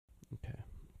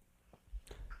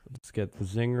Let's get the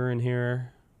zinger in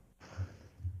here.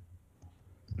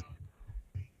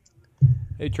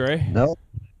 Hey, Trey. No.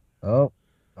 Oh,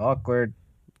 awkward.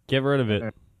 Get rid of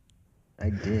it. I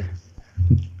did.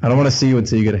 I don't want to see you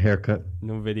until you get a haircut.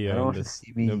 No I video don't in want to this.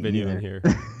 see me No video in either.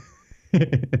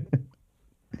 here.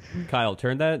 Kyle,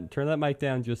 turn that mic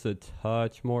down just a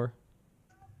touch more.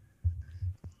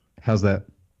 How's that?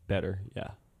 Better, yeah.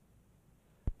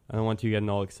 I don't want you getting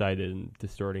all excited and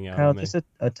distorting out Kyle, on me. just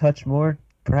a touch more.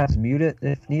 Perhaps mute it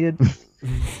if needed.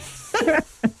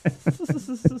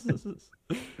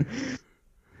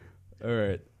 All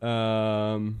right.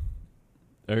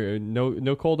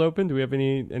 No cold open. Do we have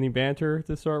any banter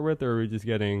to start with, or are we just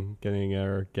getting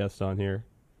our guests on here?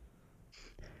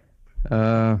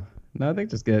 No, I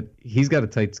think he's got a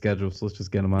tight schedule, so let's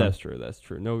just get him on. That's true.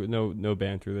 No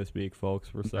banter this week,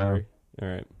 folks. We're sorry. All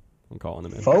right, I'm calling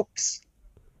him in. Folks.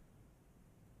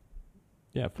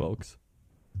 Yeah, folks.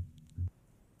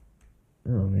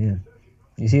 Oh, man.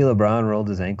 You see LeBron rolled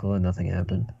his ankle and nothing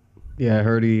happened. Yeah, I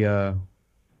heard he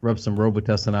rubbed some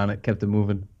Robitussin on it, kept it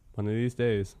moving. One of these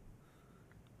days.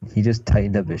 He just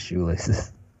tightened up his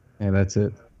shoelaces. Yeah, that's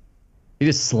it. He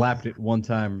just slapped it one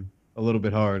time a little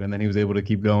bit hard, and then he was able to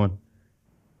keep going.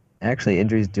 Actually,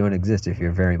 injuries don't exist if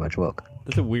you're very much woke.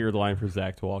 That's a weird line for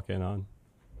Zach to walk in on.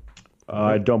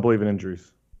 I don't believe in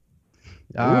injuries.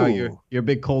 Oh, Ooh. you're a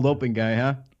big cold open guy,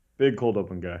 huh? Big cold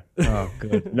open guy. Oh,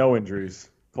 good. No injuries.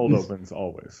 Cold opens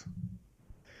always.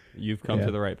 You've come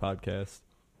to the right podcast.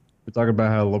 We're talking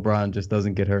about how LeBron just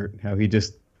doesn't get hurt, how he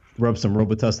just rubbed some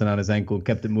Robitussin on his ankle and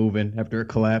kept it moving after it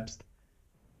collapsed.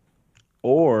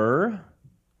 Or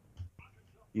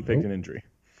he picked an injury.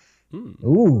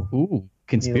 Ooh.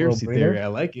 Conspiracy breather? theory. I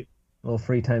like it. A little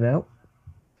free timeout.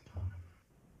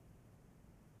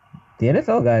 The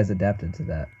NFL guys adapted to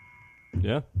that.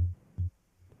 Yeah.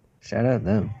 Shout out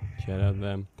them. Shout out to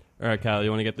them. All right, Kyle, you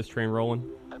want to get this train rolling?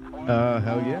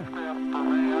 Hell yeah.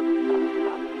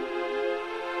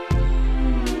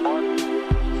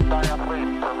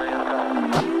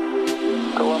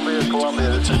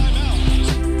 Columbia.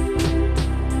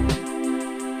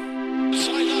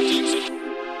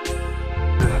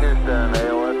 Houston,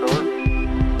 AOS, over.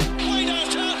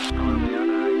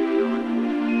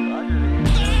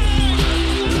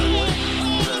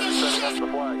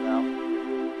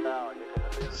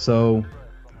 So,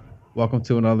 welcome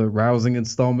to another rousing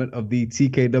installment of the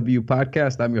TKW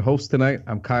podcast. I'm your host tonight.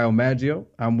 I'm Kyle Maggio.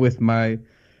 I'm with my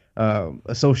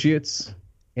associates,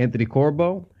 Anthony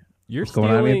Corbo. What's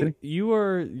going on, Anthony?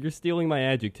 You're stealing my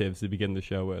adjectives to begin the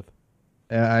show with.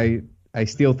 I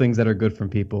steal things that are good from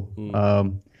people.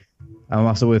 Mm. I'm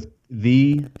also with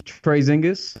the Trey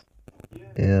Zingas.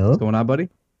 Yeah. What's going on, buddy?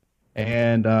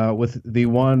 And with the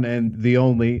one and the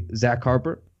only Zach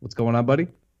Harper. What's going on, buddy?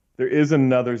 There is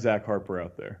another Zach Harper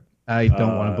out there. I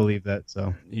don't want to believe that.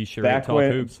 So He sure ain't talk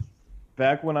hoops.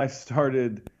 Back when I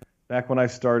started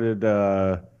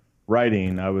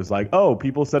writing, I was like, oh,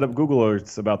 people set up Google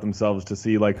alerts about themselves to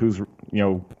see like who's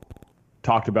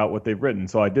talked about what they've written.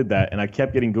 So I did that, and I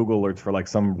kept getting Google alerts for like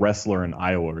some wrestler in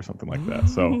Iowa or something like that.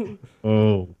 So,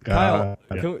 oh god,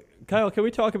 Kyle, can we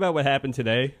talk about what happened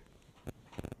today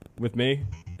with me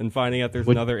and finding out there's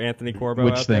another Anthony Corbo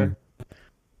which out thing? there?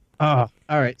 All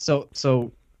right. So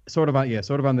sort of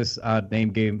on this name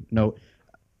game note,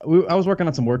 I was working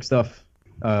on some work stuff,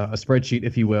 a spreadsheet,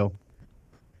 if you will,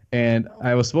 and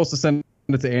I was supposed to send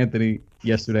it to Anthony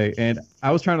yesterday, and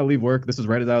I was trying to leave work. This was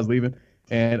right as I was leaving,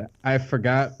 and I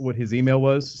forgot what his email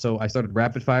was, so I started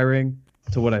rapid firing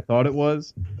to what I thought it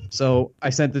was. So I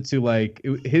sent it to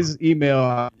his email.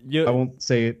 I won't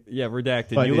say it. Yeah,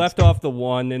 redacted. But You left off the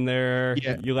one in there.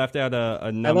 Yeah. You left out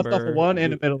a number. I left off a one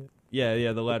and a middle.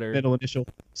 Yeah, the letter. Middle initial.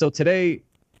 So today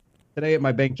at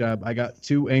my bank job, I got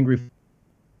 2 angry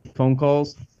phone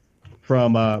calls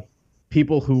from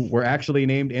people who were actually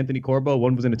named Anthony Corbo.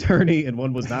 One was an attorney and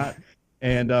one was not.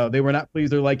 And they were not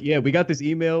pleased. They're like, yeah, we got this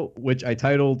email, which I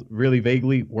titled really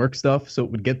vaguely work stuff, so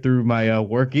it would get through my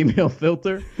work email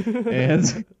filter.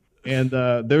 And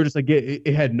they were just like,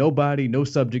 it had no body, no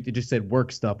subject. It just said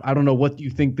work stuff. I don't know what you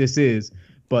think this is,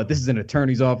 but this is an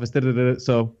attorney's office.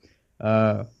 So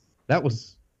that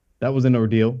was an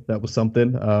ordeal. That was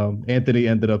something. Anthony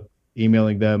ended up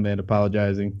emailing them and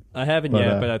apologizing. I haven't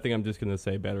yet, but I think I'm just gonna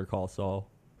say Better Call Saul.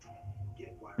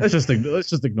 Let's just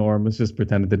ignore him. Let's just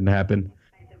pretend it didn't happen.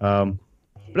 But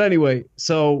anyway,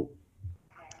 so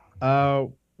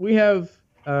we have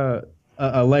a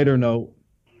lighter note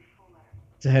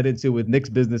to head into with Knicks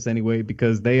business anyway,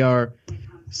 because they are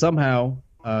somehow,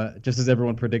 just as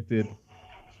everyone predicted,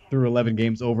 through 11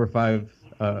 games over 5.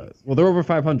 They're over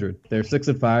 500. They're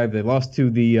 6-5. They lost to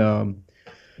the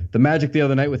the Magic the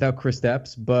other night without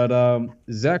Kristaps. But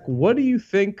Zach, what do you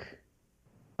think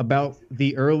about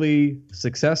the early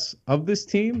success of this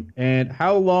team, and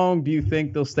how long do you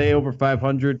think they'll stay over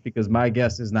 500? Because my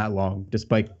guess is not long,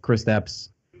 despite Kristaps'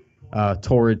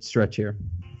 torrid stretch here.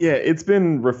 Yeah, it's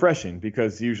been refreshing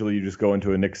because usually you just go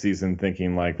into a Knicks season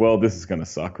thinking like, well, this is gonna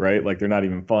suck, right? Like they're not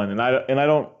even fun, and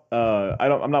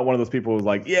I'm not one of those people who's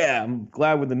like, yeah, I'm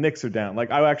glad when the Knicks are down. Like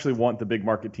I actually want the big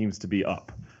market teams to be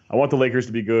up. I want the Lakers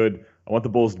to be good. I want the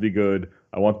Bulls to be good.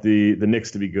 I want the Knicks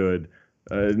to be good.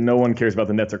 No one cares about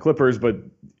the Nets or Clippers, but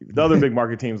the other big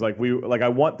market teams, I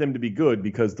want them to be good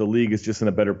because the league is just in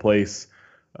a better place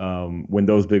when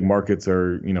those big markets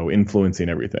are, influencing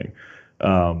everything.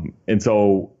 And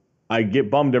so I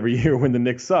get bummed every year when the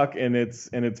Knicks suck, and it's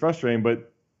frustrating.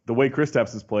 But the way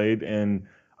Kristaps has played, and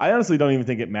I honestly don't even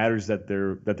think it matters that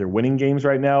they're winning games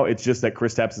right now. It's just that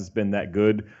Kristaps has been that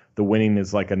good. The winning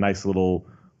is like a nice little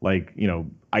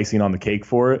icing on the cake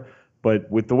for it.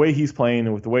 But with the way he's playing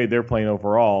and with the way they're playing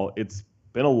overall, it's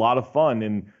been a lot of fun.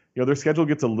 And their schedule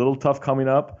gets a little tough coming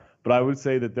up, but I would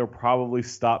say that they'll probably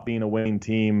stop being a winning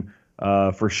team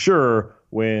for sure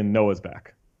when Noah's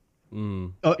back.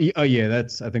 Oh yeah,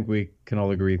 I think we can all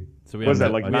agree. So we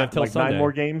have till 9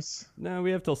 more games? No,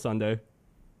 we have till Sunday.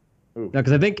 No,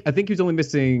 because I think he was only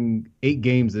missing 8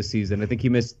 games this season. I think he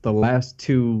missed the last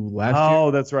 2 last year. Oh,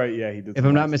 that's right. Yeah, he did. If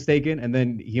I'm not mistaken, and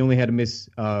then he only had to miss.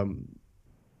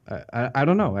 I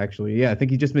don't know actually. Yeah, I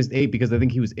think he just missed 8 because I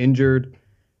think he was injured.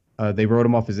 They wrote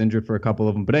him off as injured for a couple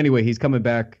of them. But anyway, he's coming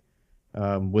back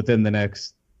within the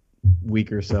next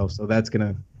week or so. So that's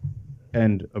gonna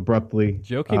end abruptly.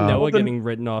 Joakim Noah getting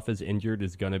written off as injured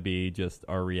is going to be just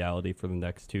our reality for the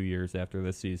next 2 years after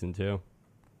this season too.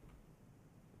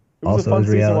 It was Also a fun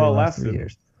his season reality while it last 3 lasted.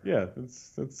 years. Yeah,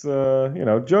 it's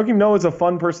Joakim Noah's a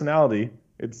fun personality.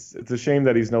 It's a shame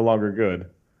that he's no longer good,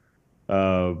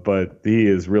 but he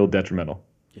is real detrimental.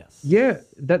 Yes. Yeah,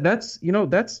 that's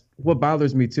what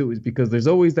bothers me too, is because there's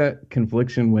always that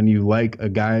confliction when you like a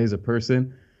guy as a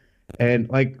person. And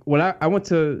like when I went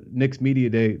to Knicks Media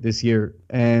Day this year,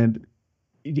 and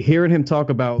hearing him talk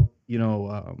about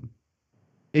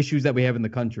issues that we have in the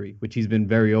country, which he's been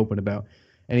very open about,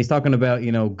 and he's talking about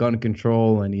gun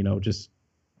control and just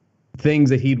things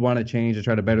that he'd want to change to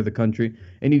try to better the country.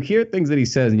 And you hear things that he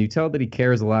says, and you tell that he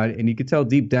cares a lot, and you can tell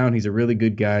deep down he's a really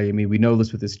good guy. I mean, we know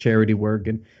this with his charity work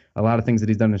and a lot of things that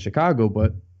he's done in Chicago,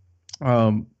 but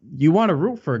you want to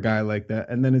root for a guy like that.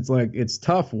 And then it's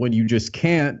tough when you just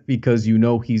can't, because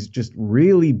he's just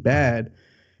really bad,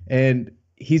 and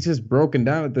he's just broken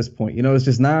down at this point. It's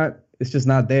just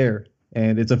not there.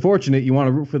 And it's unfortunate. You want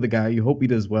to root for the guy. You hope he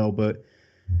does well, but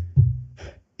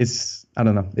I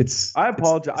don't know. I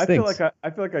apologize. I feel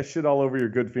like I shit all over your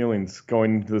good feelings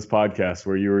going into this podcast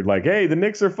where you were like, "Hey, the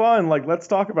Knicks are fun. Like, let's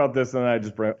talk about this." And I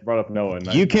just brought up Noah.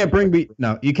 And you can't bring me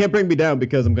down,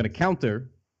 because I'm going to counter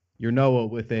your Noah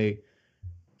with a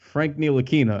Frank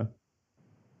Ntilikina,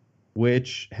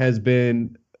 which has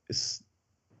been,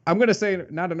 I'm going to say,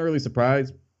 not an early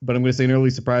surprise, but I'm going to say an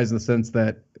early surprise in the sense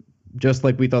that just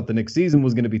like we thought the Knicks season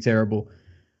was going to be terrible,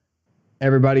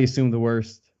 everybody assumed the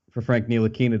worst for Frank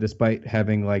Ntilikina, despite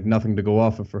having nothing to go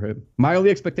off of for him. My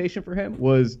only expectation for him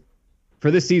was,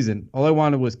 for this season, all I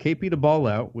wanted was KP to ball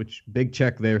out, which big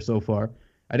check there so far.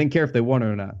 I didn't care if they won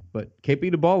or not, but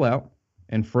KP to ball out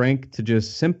and Frank to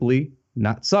just simply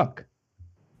not suck.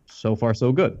 So far,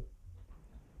 so good.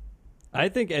 I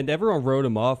think, and everyone wrote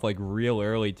him off real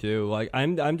early too.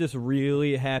 I'm just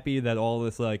really happy that all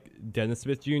this Dennis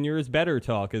Smith Jr. is better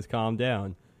talk has calmed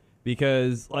down.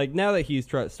 Because, now that he's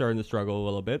starting to struggle a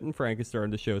little bit and Frank is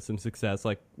starting to show some success,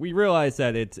 we realize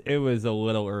that it was a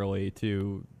little early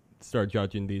to start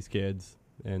judging these kids.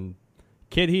 And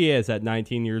kid he is at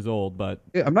 19 years old, but...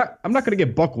 Yeah, I'm not going to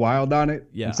get buck wild on it.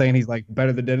 Yeah. I'm saying he's,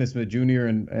 better than Dennis Smith Jr.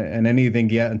 and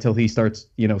anything yet until he starts,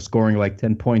 scoring,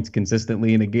 10 points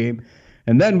consistently in a game.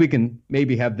 And then we can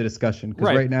maybe have the discussion.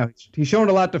 Because right now, he's shown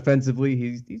a lot defensively.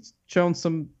 He's shown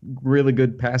some really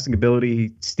good passing ability.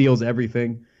 He steals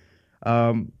everything.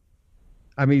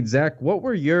 Zach, what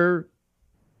were your,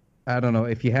 I don't know,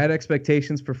 if you had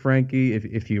expectations for Frankie,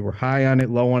 if you were high on it,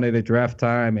 low on it at draft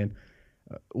time, and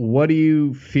what do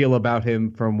you feel about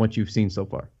him from what you've seen so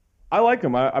far? I like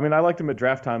him. I liked him at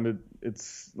draft time.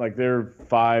 It's there are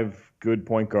 5 good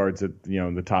point guards at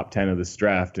the top 10 of this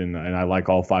draft, and I like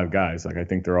all 5 guys. I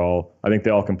think they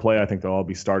all can play. I think they'll all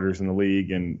be starters in the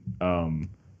league,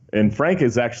 and Frank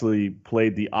has actually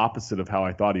played the opposite of how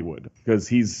I thought he would, because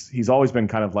he's always been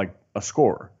kind of like a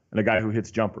scorer and a guy who hits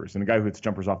jumpers and a guy who hits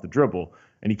jumpers off the dribble,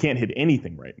 and he can't hit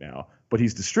anything right now, but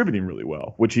he's distributing really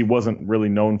well, which he wasn't really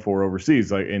known for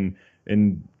overseas.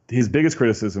 In his biggest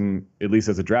criticism, at least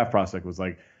as a draft prospect, was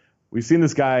like, we've seen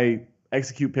this guy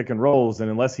execute pick and rolls,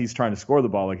 and unless he's trying to score the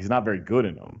ball, like he's not very good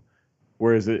in them.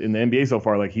 Whereas in the NBA so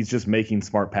far, like he's just making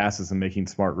smart passes and making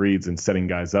smart reads and setting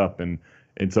guys up, and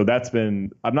so that's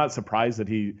been. I'm not surprised that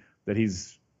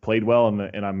he's played well,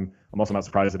 and I'm also not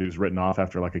surprised that he was written off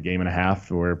after like a game and a half,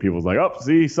 where people was like, oh,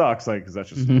 see, he sucks, like because that's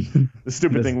just the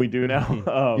stupid thing we do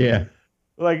now. Yeah.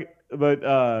 Like, but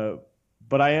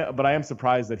I am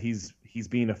surprised that he's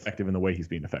being effective in the way he's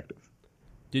being effective.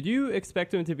 Did you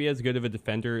expect him to be as good of a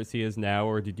defender as he is now,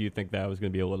 or did you think that was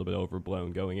going to be a little bit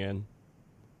overblown going in?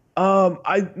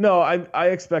 I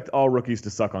expect all rookies to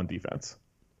suck on defense.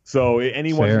 So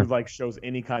anyone Fair. who like shows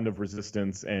any kind of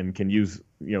resistance and can use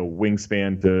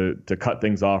wingspan to cut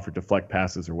things off or deflect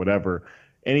passes or whatever,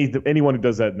 anyone who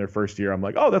does that in their first year, I'm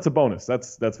like, oh, that's a bonus.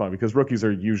 That's fine because rookies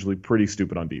are usually pretty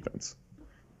stupid on defense.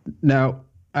 Now,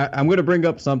 I'm going to bring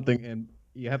up something, and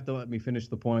you have to let me finish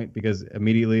the point because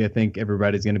immediately I think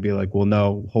everybody's going to be like, well,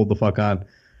 no, hold the fuck on.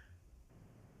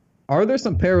 Are there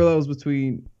some parallels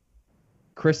between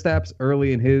Kristaps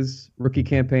early in his rookie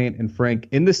campaign and Frank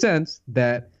in the sense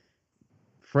that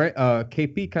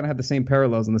KP kind of had the same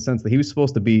parallels in the sense that he was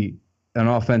supposed to be an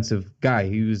offensive guy.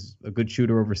 He was a good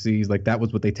shooter overseas. Like that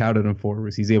was what they touted him for,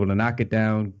 was he's able to knock it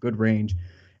down, good range.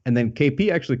 And then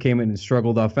KP actually came in and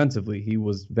struggled offensively. He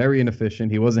was very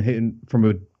inefficient. He wasn't hitting from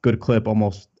a good clip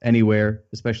almost anywhere,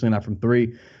 especially not from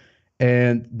three.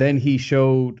 And then he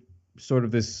showed sort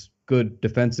of this good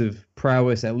defensive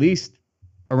prowess, at least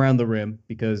around the rim,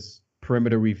 because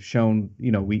perimeter we've shown,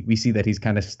 we see that he's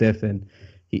kind of stiff and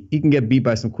he can get beat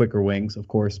by some quicker wings, of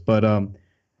course. But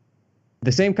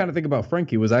the same kind of thing about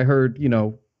Frankie was I heard,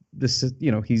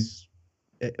 he's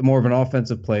more of an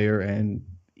offensive player and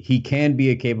he can be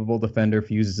a capable defender if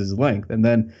he uses his length. And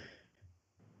then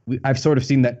I've sort of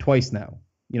seen that twice now.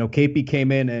 KP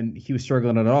came in and he was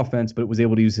struggling on offense, but was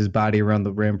able to use his body around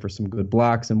the rim for some good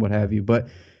blocks and what have you. But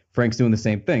Frank's doing the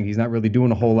same thing. He's not really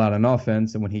doing a whole lot on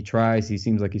offense. And when he tries, he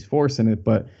seems like he's forcing it.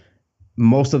 But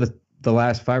most of the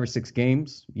last 5 or 6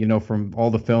 games, from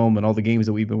all the film and all the games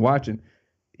that we've been watching,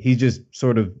 he's just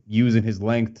sort of using his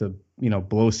length to,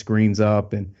 blow screens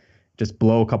up and just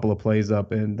blow a couple of plays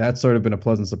up. And that's sort of been a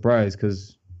pleasant surprise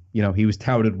because, he was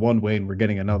touted one way and we're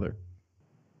getting another.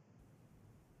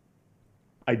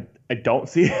 I don't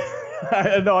see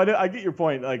it. No, I get your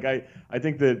point. Like I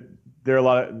think that there are a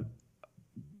lot of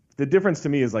the difference to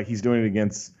me is like he's doing it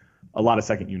against a lot of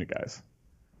second unit guys,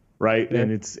 right? Yeah,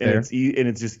 and it's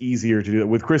just easier to do that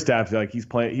with Kristaps. Like he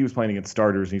was playing against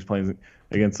starters and he's playing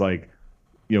against like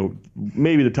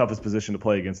maybe the toughest position to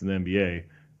play against in the NBA,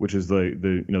 which is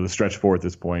the stretch four at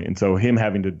this point. And so him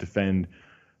having to defend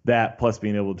that plus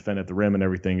being able to defend at the rim and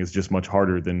everything is just much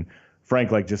harder than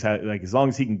Frank. Like just had like as long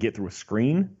as he can get through a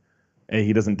screen and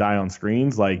he doesn't die on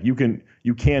screens, like you can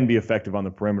be effective on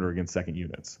the perimeter against second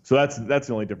units. So that's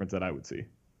the only difference that I would see.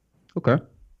 Okay.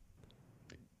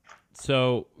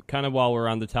 So kind of while we're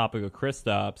on the topic of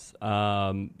Kristaps,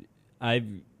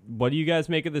 what do you guys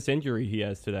make of this injury he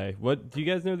has today? What do you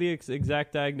guys know the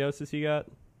exact diagnosis he got?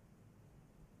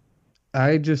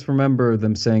 I just remember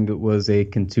them saying it was a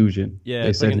contusion. Yeah, they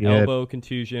it's like said an elbow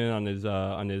contusion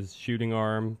on his shooting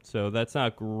arm. So that's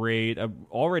not great. I'm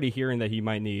already hearing that he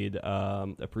might need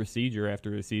a procedure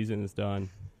after the season is done.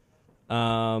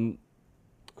 I'm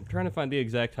trying to find the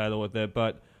exact title with it,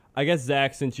 but I guess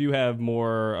Zach, since you have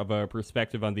more of a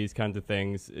perspective on these kinds of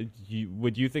things,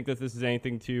 would you think that this is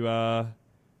anything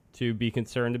to be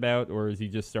concerned about, or is he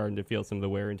just starting to feel some of the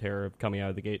wear and tear of coming out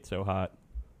of the gate so hot?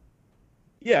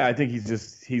 Yeah, I think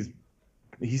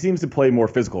he seems to play more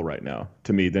physical right now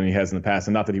to me than he has in the past.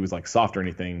 And not that he was like soft or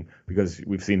anything, because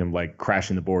we've seen him like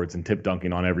crashing the boards and tip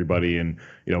dunking on everybody, and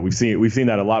we've seen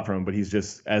that a lot from him. But he's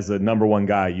just, as a number one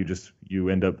guy, you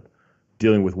end up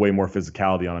dealing with way more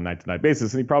physicality on a night-to-night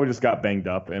basis, and he probably just got banged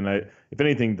up. And if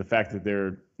anything, the fact that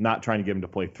they're not trying to get him to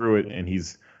play through it, and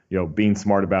he's being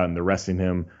smart about it and they're resting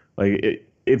him,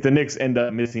 if the Knicks end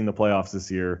up missing the playoffs this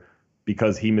year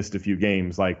because he missed a few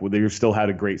games, they still had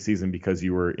a great season because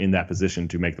you were in that position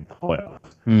to make the playoffs.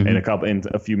 Mm-hmm. And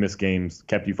a few missed games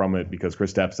kept you from it because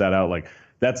Kristaps sat out. Like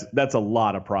that's a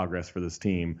lot of progress for this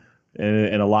team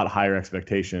and a lot higher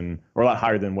expectation, or a lot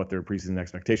higher than what their preseason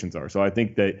expectations are. So I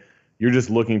think that you're just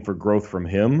looking for growth from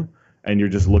him, and you're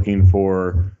just looking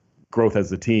for growth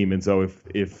as a team. And so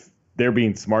if they're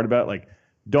being smart about it, like,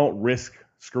 don't risk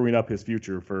screwing up his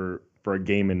future for a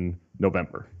game in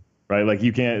November. Right, like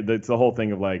you can't. That's the whole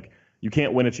thing of like you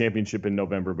can't win a championship in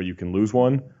November, but you can lose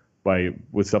one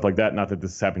with stuff like that. Not that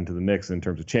this is happening to the Knicks in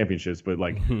terms of championships, but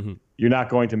like you're not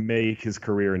going to make his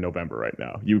career in November right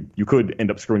now. You could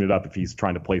end up screwing it up if he's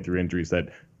trying to play through injuries that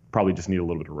probably just need a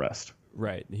little bit of rest.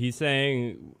 Right. He's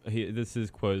saying, this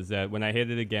is quote, is that when I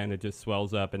hit it again, it just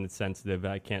swells up and it's sensitive.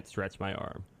 I can't stretch my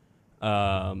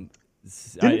arm.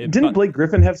 Didn't Blake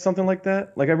Griffin have something like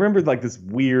that? Like I remember like this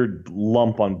weird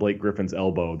lump on Blake Griffin's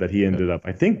elbow that he ended up,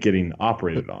 I think, getting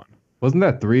operated on. Wasn't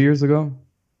that 3 years ago?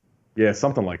 Yeah,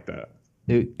 something like that.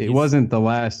 It wasn't the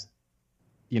last,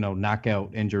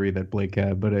 knockout injury that Blake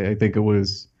had, but I think it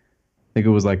was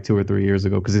like 2 or 3 years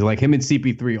ago because he's like him and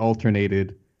CP3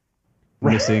 alternated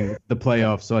missing the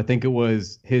playoffs. So I think it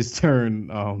was his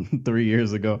turn 3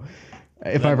 years ago,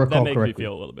 if I recall correctly. That makes me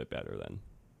feel a little bit better then,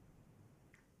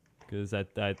 because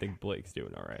I think Blake's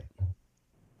doing all right.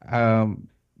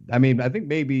 I mean, I think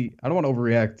maybe I don't want to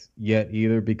overreact yet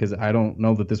either because I don't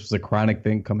know that this was a chronic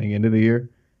thing coming into the year.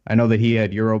 I know that he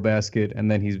had Eurobasket and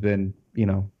then he's been,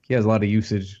 he has a lot of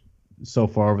usage so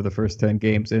far over the first 10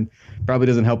 games, and probably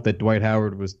doesn't help that Dwight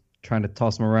Howard was trying to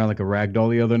toss him around like a rag doll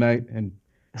the other night. And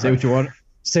say what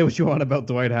you want about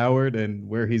Dwight Howard and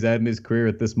where he's at in his career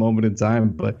at this moment in time,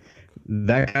 but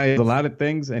that guy is a lot of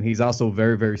things, and he's also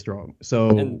very, very strong.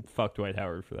 So and fuck Dwight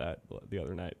Howard for that the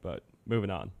other night. But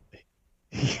moving on,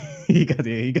 he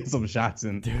got some shots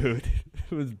in, dude.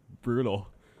 It was brutal.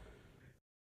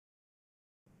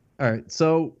 All right,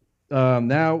 so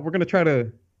now we're gonna try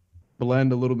to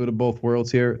blend a little bit of both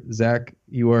worlds here. Zach,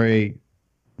 you are a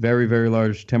very, very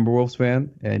large Timberwolves fan,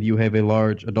 and you have a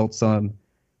large adult son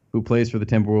who plays for the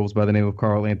Timberwolves by the name of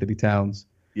Karl Anthony Towns.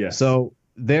 Yes. So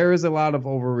there is a lot of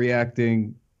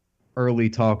overreacting early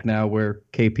talk now where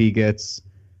KP gets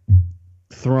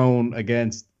thrown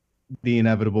against the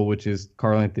inevitable, which is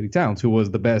Karl Anthony Towns, who was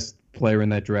the best player in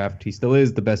that draft. He still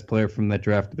is the best player from that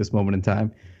draft at this moment in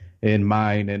time, in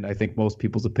mine and I think most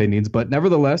people's opinions. But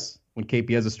nevertheless, when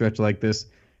KP has a stretch like this,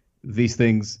 these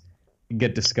things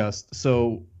get discussed.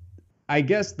 So I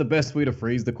guess the best way to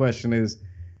phrase the question is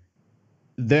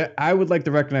that I would like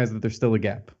to recognize that there's still a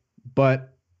gap,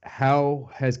 but how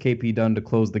has KP done to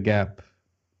close the gap,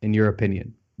 in your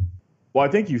opinion? Well, I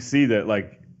think you see that,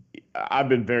 like, I've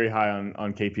been very high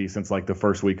on KP since, like, the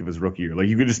first week of his rookie year. Like,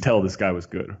 you could just tell this guy was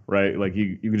good, right? Like,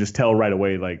 you could just tell right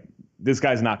away, like, this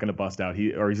guy's not going to bust out.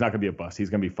 He's not going to be a bust. He's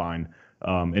going to be fine.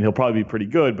 And he'll probably be pretty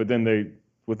good. But then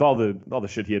with all the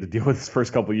shit he had to deal with his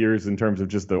first couple of years in terms of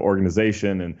just the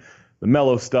organization and the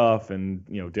mellow stuff and,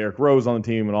 Derrick Rose on the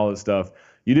team and all this stuff,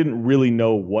 you didn't really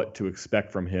know what to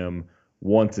expect from him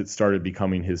once it started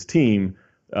becoming his team,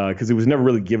 because he was never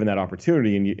really given that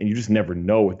opportunity, and you just never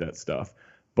know with that stuff.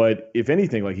 But if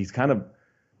anything, like he's kind of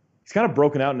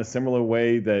broken out in a similar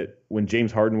way that when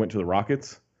James Harden went to the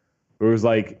Rockets, where it was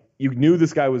like you knew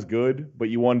this guy was good, but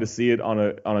you wanted to see it on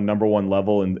a number one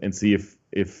level and see if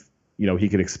he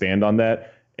could expand on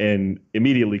that. And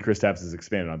immediately Kristaps has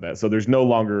expanded on that. So there's no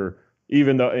longer,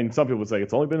 even though, and some people would say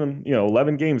it's only been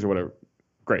 11 games or whatever.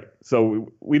 Great.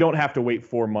 So we don't have to wait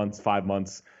 4 months, 5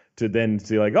 months to then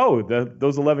see like, oh,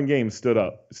 those 11 games stood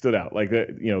out. Like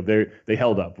they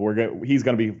held up. He's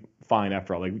going to be fine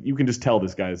after all. Like you can just tell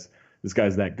this guy's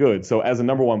that good. So as a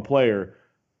number one player,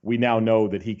 we now know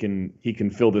that he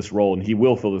can fill this role, and he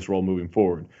will fill this role moving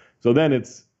forward. So then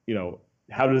it's,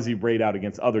 how does he rate out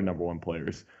against other number one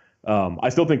players? I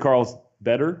still think Karl's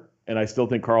better, and I still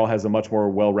think Karl has a much more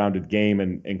well-rounded game,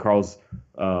 and Karl's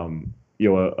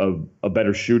a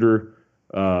better shooter,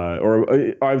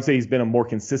 or I would say he's been a more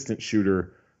consistent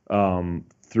shooter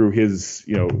through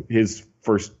his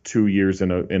first 2 years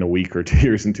in a week, or 2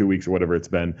 years in 2 weeks, or whatever it's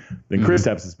been, than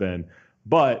Kristaps has been.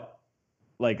 But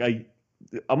like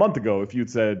a month ago, if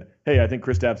you'd said, "Hey, I think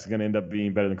Kristaps is going to end up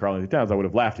being better than Karl Anthony Towns," I would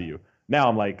have laughed at you. Now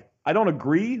I'm like, I don't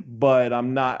agree, but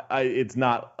I'm not. It's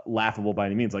not laughable by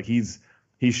any means. Like he's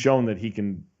shown that he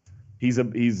can. He's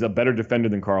a better defender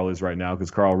than Karl is right now, because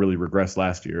Karl really regressed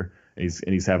last year. And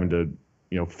he's having to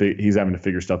he's having to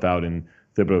figure stuff out in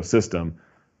Thibodeau's system.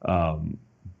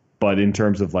 But in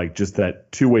terms of like just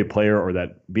that two-way player, or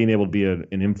that being able to be an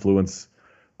influence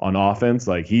on offense,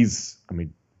 like he's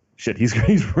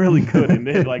really good.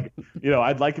 And like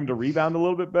I'd like him to rebound a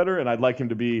little bit better, and I'd like him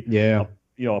to be a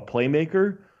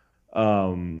playmaker.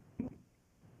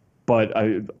 But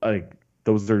I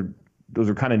those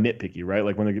are kind of nitpicky, right?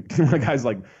 Like when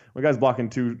a guy's blocking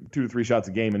two to three shots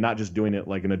a game and not just doing it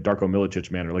like in a Darko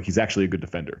Milicic manner. Like he's actually a good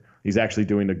defender. He's actually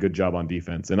doing a good job on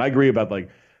defense. And I agree about like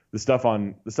the stuff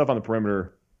on the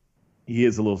perimeter. He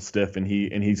is a little stiff, and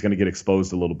he's going to get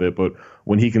exposed a little bit. But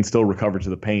when he can still recover to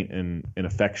the paint and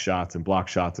affect shots and block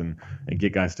shots and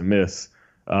get guys to miss,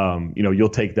 you'll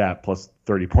take that plus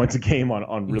 30 points a game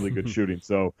on really good shooting.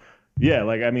 So yeah,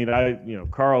 like I mean,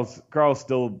 Karl's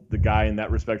still the guy in that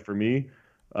respect for me.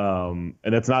 And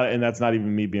that's not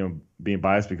even me being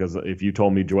biased, because if you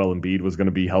told me Joel Embiid was going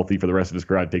to be healthy for the rest of his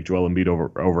career, I'd take Joel Embiid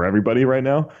over everybody right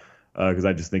now, because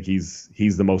I just think he's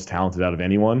the most talented out of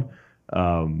anyone.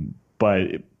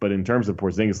 But in terms of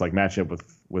Porzingis, like matching up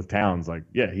with Towns, like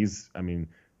yeah, he's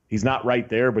not right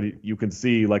there, but you can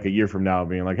see like a year from now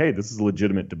being like, hey, this is a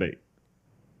legitimate debate.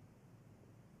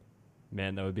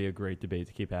 Man, that would be a great debate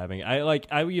to keep having.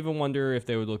 I even wonder if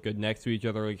they would look good next to each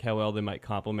other, like how well they might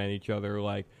complement each other.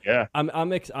 Like, Yeah.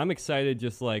 I'm excited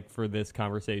just like for this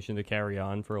conversation to carry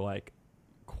on for like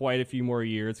quite a few more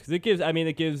years, because it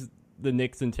gives the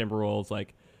Knicks and Timberwolves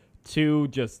like two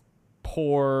just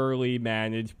poorly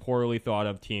managed, poorly thought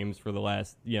of teams for the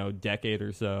last decade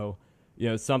or so.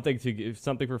 Something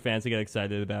for fans to get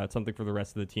excited about, something for the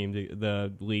rest of the team,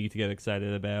 the league to get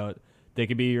excited about. They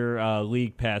could be your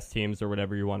league pass teams or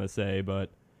whatever you want to say,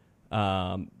 but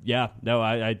I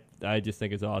just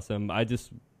think it's awesome.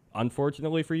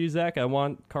 Unfortunately for you, Zach, I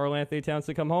want Karl Anthony Towns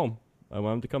to come home. I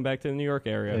want him to come back to the New York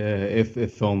area.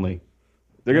 If only.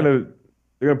 They're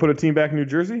gonna put a team back in New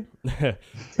Jersey. Is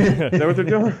that what they're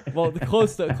doing? Well, the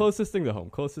closest thing to home.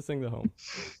 Closest thing to home.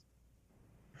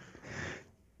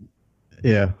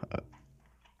 Yeah.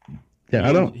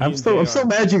 I'm so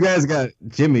mad you guys got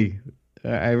Jimmy.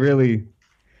 I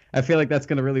feel like that's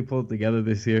gonna really pull it together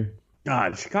this year.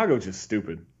 God, Chicago's just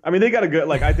stupid. I mean, they got a good,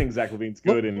 like, I think Zach LaVine's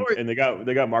good, and they got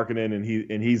Markkanen,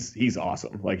 and he's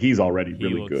awesome. Like, he's already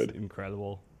really good.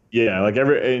 Incredible. Yeah,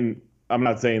 and I'm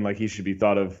not saying like he should be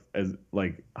thought of as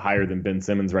like higher than Ben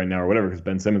Simmons right now or whatever, because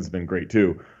Ben Simmons has been great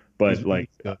too. But like,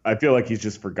 I feel like he's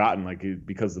just forgotten, like,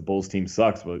 because the Bulls team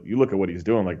sucks. But you look at what he's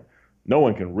doing, like, no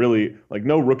one can really, like,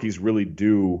 no rookies really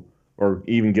do or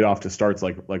even get off to starts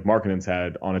like Markkanen's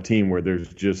had on a team where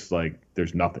there's just like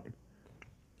there's nothing.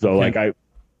 So like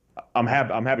I'm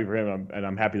happy for him, and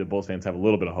I'm happy that Bulls fans have a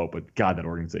little bit of hope. But God, that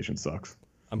organization sucks.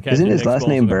 Isn't his last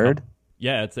name Bird?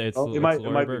 Yeah, it's it might be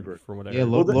Bird from whatever. Yeah,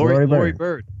 Laurie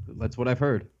Bird. That's what I've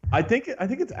heard. I think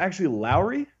it's actually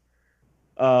Lowry,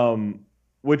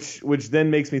 which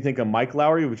then makes me think of Mike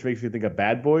Lowry, which makes me think of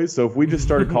Bad Boys. So if we just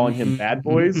started calling him Bad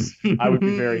Boys, I would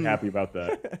be very happy about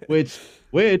that.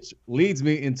 Which leads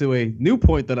me into a new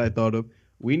point that I thought of.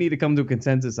 We need to come to a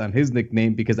consensus on his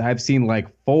nickname, because I've seen like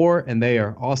 4 and they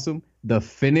are awesome. The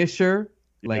Finisher,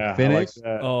 finish.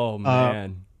 Oh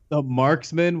man. The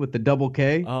Marksman with the double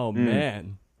K. Oh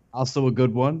man. Also a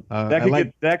good one.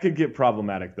 That could get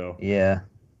problematic though. Yeah.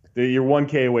 You're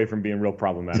 1K away from being real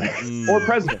problematic. Or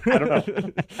president. I don't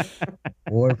know.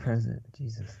 Or president.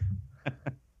 Jesus.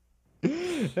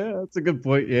 Yeah, that's a good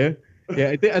point. Yeah. Yeah,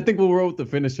 I think we'll roll with the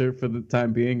Finisher for the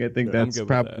time being. I think that's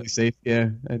probably safe. Yeah,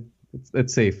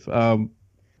 it's safe. I'm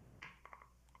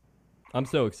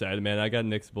so excited, man. I got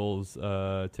Knicks Bulls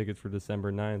tickets for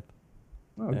December 9th.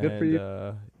 Oh, good for you.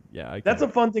 That's a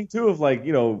fun thing too. Of like,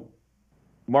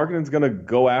 Markkanen's gonna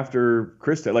go after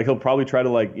Kristaps. Like, he'll probably try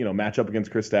to match up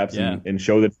against Kristaps and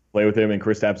show that play with him, and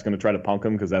Kristaps gonna try to punk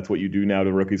him, because that's what you do now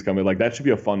to rookies coming. Like, that should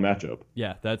be a fun matchup.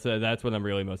 Yeah, that's what I'm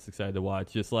really most excited to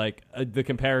watch. Just like the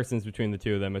comparisons between the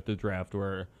two of them at the draft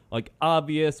were like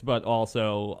obvious, but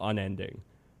also unending.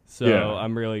 So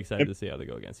I'm really excited to see how they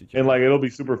go against each other. And like, it'll be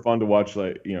super fun to watch,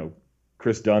 like,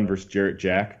 Chris Dunn versus Jarrett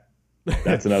Jack.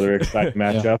 That's another exciting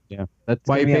matchup. Yeah, that's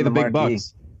why you pay the big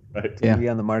bucks. Right. Yeah, be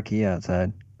on the marquee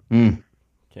outside. Can't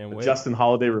wait. Justin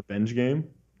Holiday revenge game.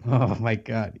 Oh my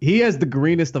God, he has the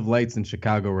greenest of lights in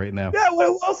Chicago right now. Yeah,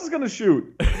 who else is gonna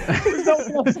shoot? There's no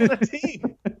one else on the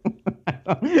team.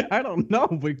 I don't know,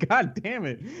 but God damn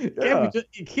it,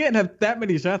 you can't have that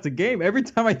many shots a game. Every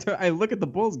time I look at the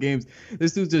Bulls games,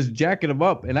 this dude's just jacking him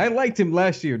up. And I liked him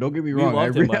last year. Don't get me wrong.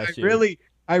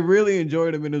 I really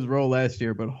enjoyed him in his role last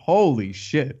year, but holy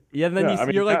shit. Yeah, and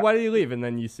then you're like, why did he leave? And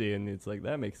then you see, and it's like,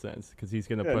 that makes sense, because he's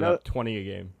going to put up 20 a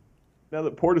game. Now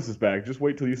that Portis is back, just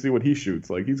wait till you see what he shoots.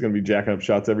 Like, he's going to be jacking up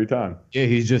shots every time. Yeah,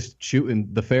 he's just shooting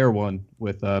the fair one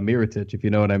with Mirotic, if you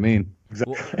know what I mean.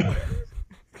 Exactly.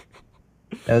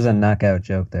 That was a knockout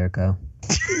joke there, Kyle.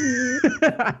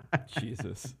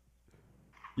 Jesus.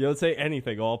 You don't say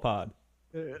anything all pod.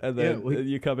 And then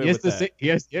you come in with that. He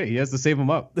has to save him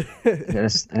up. I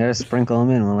gotta sprinkle him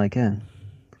in while I can.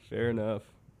 Fair enough.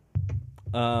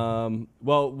 Well,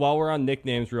 while we're on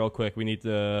nicknames real quick, we need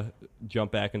to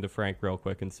jump back into Frank real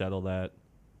quick and settle that.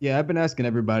 Yeah, I've been asking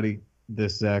everybody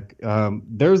this, Zach.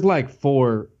 There's like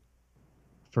 4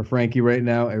 for Frankie right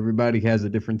now. Everybody has a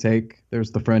different take.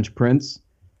 There's the French Prince,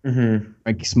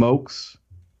 Frankie Smokes,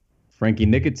 Frankie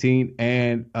Nicotine,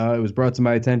 and it was brought to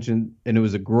my attention, and it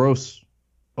was a gross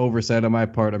oversight on my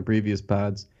part on previous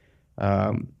pods,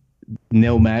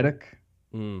 Nilmatic.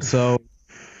 So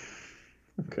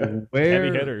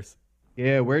heavy hitters.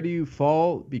 Yeah, where do you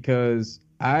fall? Because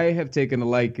I have taken a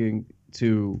liking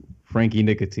to Frankie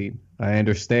Nicotine. I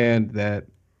understand that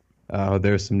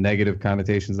there's some negative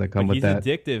connotations that come But with he's that.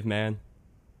 addictive, man.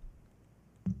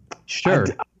 Sure.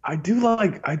 I do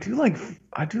like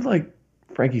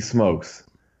Frankie Smokes.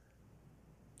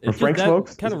 Or Frank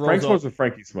Smokes? Kind Is of it Frank rolls Smokes or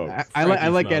Frankie Smokes? I Frankie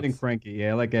like smokes. adding Frankie.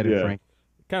 Yeah, I like adding Yeah. Frankie.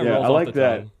 Kind of Yeah, rolls I off like the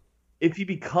that. tongue. If he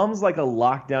becomes like a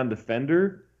lockdown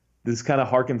defender, this kind of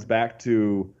harkens back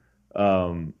to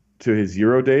his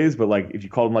Euro days. But like, if you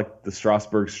called him like the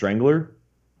Strasbourg Strangler,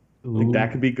 like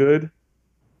that could be good.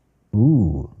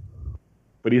 Ooh.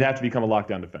 But he'd have to become a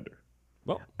lockdown defender.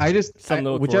 Well, I just something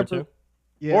to look whichever. forward to.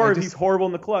 Yeah, Or I if just- he's horrible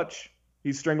in the clutch,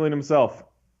 he's strangling himself.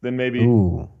 Then maybe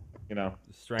Ooh. you know.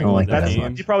 Strangle like the that as team.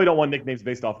 much. You probably don't want nicknames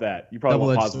based off that. You probably want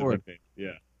Double-edged positive sword. nicknames.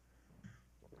 Yeah.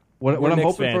 what We're I'm Knicks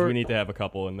hoping fans. for. We need to have a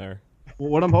couple in there.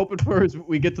 What I'm hoping for is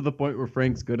we get to the point where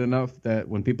Frank's good enough that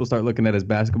when people start looking at his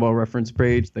basketball reference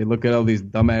page, they look at all these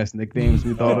dumbass nicknames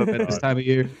we thought of at this time of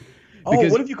year. Oh,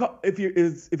 Because- what if you call if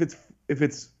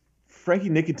it's Frankie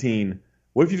Nicotine?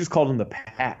 What if you just called him the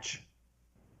Patch,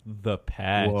 The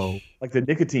patch. Whoa. like the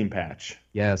nicotine patch?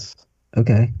 Yes.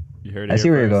 Okay. You heard it I see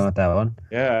here where you're first. going with that one.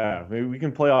 Yeah, maybe we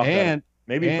can play off And that.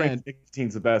 Maybe and- Frankie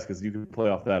Nicotine's the best because you can play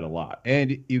off that a lot.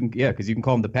 And you can because you can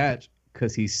call him the patch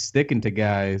because he's sticking to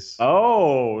guys.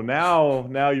 Oh,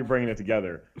 now you're bringing it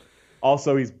together.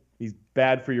 Also, he's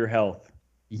bad for your health.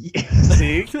 Yeah,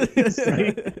 see,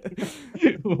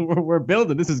 we're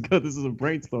building. This is good. This is a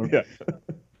brainstorm. Yeah.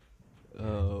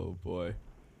 Oh boy.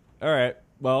 All right.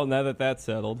 Well, now that that's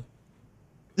settled,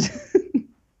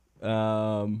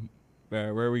 all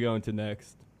right, where are we going to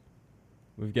next?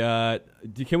 We've got.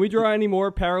 Can we draw any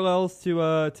more parallels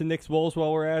to Knicks Wolves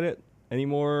while we're at it? Any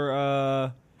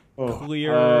more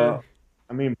clear?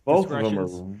 I mean, both of them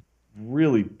discretions? are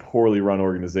really poorly run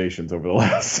organizations over the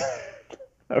last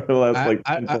like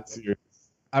 10 plus years.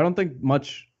 I don't think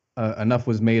much enough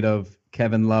was made of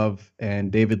Kevin Love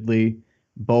and David Lee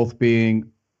both being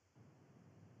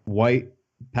white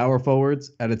power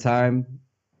forwards at a time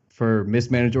for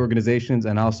mismanaged organizations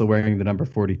and also wearing the number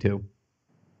 42.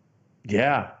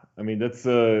 Yeah, I mean that's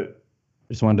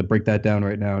Just wanted to break that down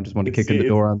right now and just wanted to kick in the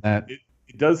door on that.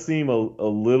 It does seem a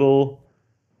little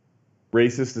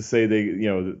racist to say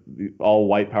the all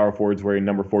white power forwards wearing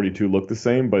number 42 look the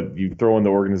same, but you throw in the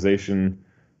organization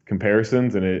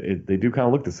comparisons and they do kind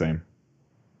of look the same.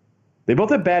 They both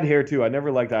have bad hair too. I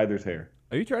never liked either's hair.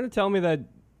 Are you trying to tell me that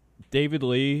David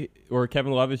Lee or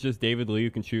Kevin Love is just David Lee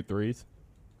who can shoot threes?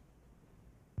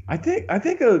 I think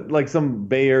like some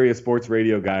Bay Area sports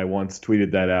radio guy once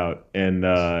tweeted that out, and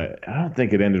I don't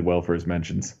think it ended well for his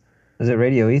mentions. Was it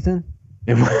Radio Ethan?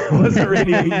 It wasn't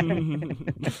Radio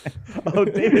Ethan. Oh,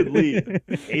 David Lee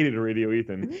hated Radio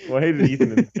Ethan. Well, hated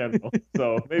Ethan in general.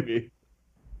 So maybe.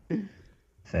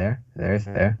 Fair. Very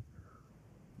fair.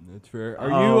 That's fair. Are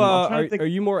I'm you trying to think- are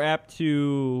you more apt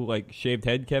to like shaved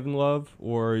head Kevin Love,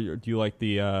 or do you like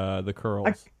the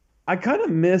curls? I kind of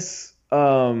miss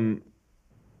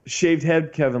shaved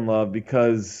head Kevin Love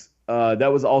because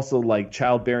that was also like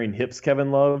childbearing hips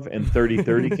Kevin Love and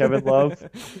 30-30 Kevin Love.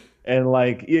 And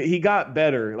like he got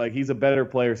better. Like he's a better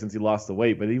player since he lost the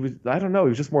weight, but he was he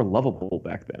was just more lovable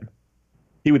back then.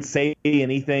 He would say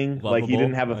anything, like he Lovable?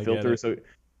 didn't have I a get filter, it. so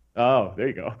there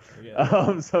you go.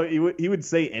 Yeah. So he would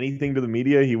say anything to the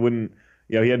media. He wouldn't,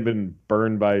 he hadn't been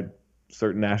burned by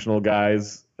certain national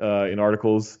guys in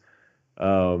articles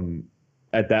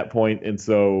at that point, and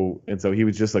so he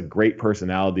was just a great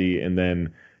personality. And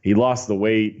then he lost the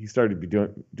weight. He started to be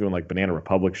doing like Banana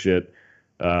Republic shit.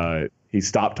 He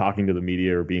stopped talking to the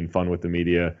media or being fun with the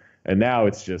media, and now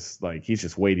it's just like he's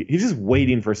just waiting. He's just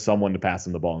waiting for someone to pass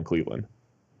him the ball in Cleveland.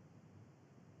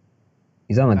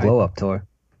 He's on the glow up tour.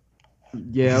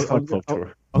 Yeah, He's on Club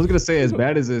Tour. I was gonna say, as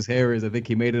bad as his hair is, I think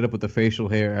he made it up with the facial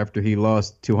hair after he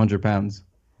lost 200 pounds.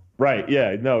 Right?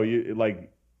 Yeah. No. You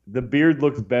like the beard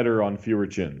looks better on fewer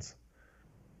chins.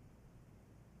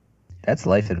 That's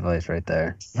life advice right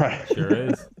there. Right. Sure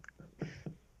is.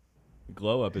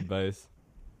 Glow up advice.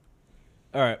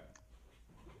 All right.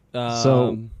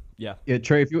 So- yeah. Yeah,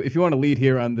 Trey, if you want to lead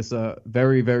here on this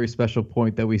very, very special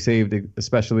point that we saved,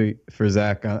 especially for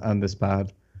Zach on this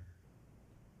pod,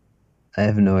 I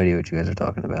have no idea what you guys are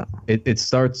talking about. it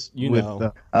starts You with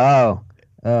know.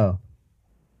 Oh.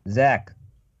 Zach,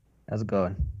 how's it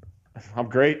going? I'm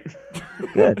great.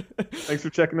 Good. Thanks for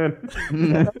checking in.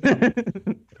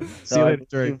 See you I later,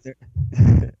 Trey. believe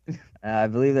they're- I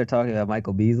believe they're talking about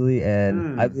Michael Beasley,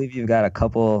 and I believe you've got a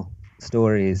couple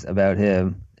stories about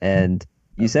him. And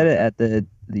you said it at the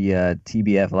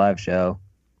TBF live show.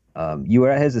 You were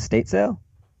at his estate sale?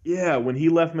 Yeah, when he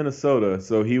left Minnesota,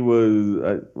 so he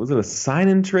was it a sign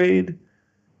and trade?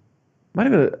 Might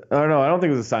have been. Oh no, I don't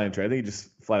think it was a sign and trade. I think he just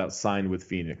flat out signed with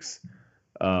Phoenix.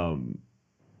 Um,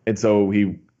 and so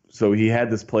he had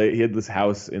this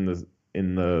house in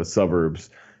the suburbs,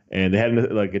 and they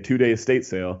had like a 2-day estate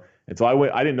sale. And so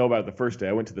I didn't know about it the first day.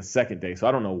 I went to the second day, so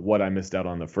I don't know what I missed out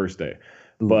on the first day.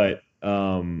 Ooh.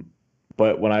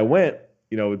 But when I went,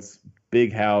 it's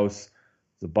big house.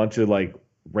 It's a bunch of like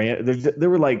there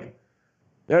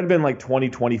had been like 20,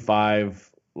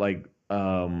 25 like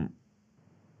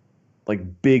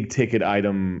big ticket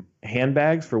item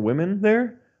handbags for women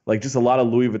there, like just a lot of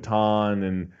Louis Vuitton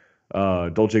and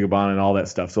Dolce & Gabbana and all that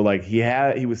stuff. So like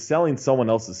he was selling someone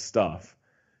else's stuff,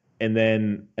 and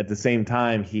then at the same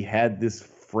time he had this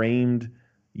framed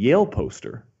Yale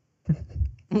poster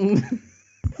and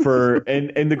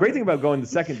the great thing about going the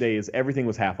second day is everything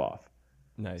was half off.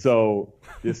 Nice. So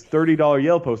this $30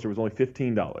 Yale poster was only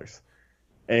 $15,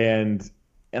 and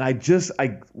I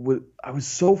was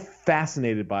so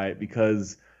fascinated by it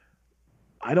because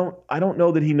I don't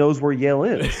know that he knows where Yale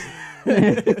is.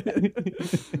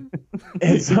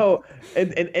 And so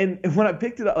and when I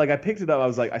picked it up, I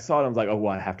was like, I saw it, I was like, oh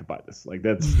well, I have to buy this. Like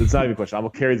that's not even a question. I'm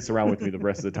gonna carry this around with me the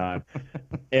rest of the time.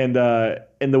 And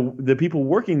the people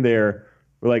working there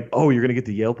were like, oh, you're gonna get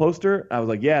the Yale poster? I was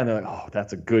like, yeah, and they're like, oh,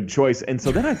 that's a good choice. And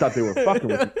so then I thought they were fucking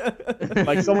with me.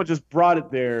 Like someone just brought it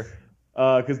there.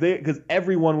 Because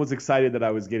everyone was excited that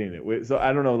I was getting it. So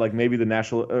I don't know, like maybe the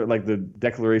the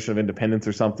Declaration of Independence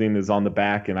or something is on the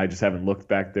back, and I just haven't looked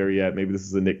back there yet. Maybe this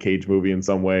is a Nick Cage movie in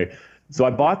some way. So I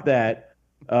bought that.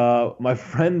 My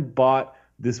friend bought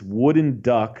this wooden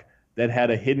duck that had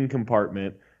a hidden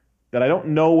compartment that I don't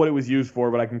know what it was used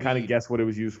for, but I can kind of guess what it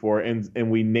was used for,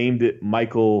 and we named it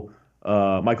Michael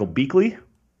Beasley.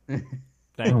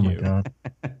 Thank you. God.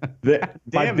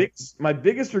 My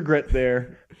biggest regret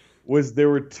there was there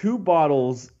were 2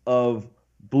 bottles of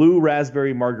blue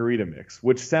raspberry margarita mix,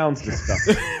 which sounds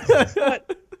disgusting.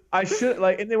 But I should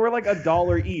and they were like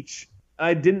 $1 each.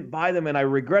 I didn't buy them, and I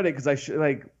regret it because I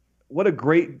should what a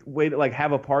great way to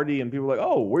have a party, and people were like,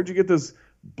 oh, where'd you get this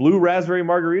blue raspberry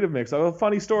margarita mix? Oh, a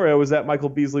funny story. I was at Michael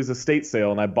Beasley's estate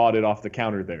sale, and I bought it off the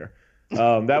counter there.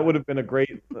 That would have been a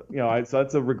great, so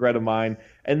that's a regret of mine.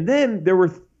 And then there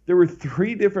were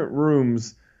 3 different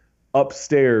rooms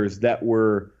upstairs that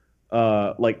were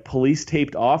police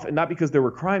taped off, and not because there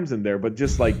were crimes in there, but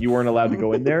just you weren't allowed to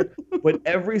go in there. But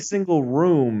every single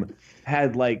room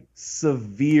had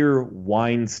severe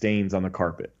wine stains on the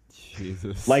carpet.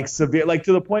 Jesus. Severe,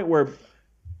 to the point where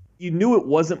you knew it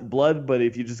wasn't blood, but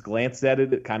if you just glanced at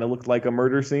it, it kind of looked like a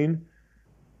murder scene.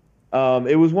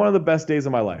 It was one of the best days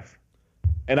of my life.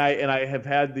 And I have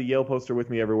had the Yale poster with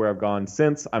me everywhere I've gone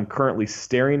since. I'm currently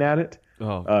staring at it.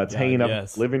 It's hanging up in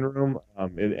the living room,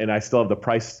 and I still have the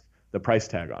price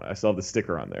tag on it. I still have the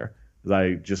sticker on there because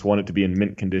I just want it to be in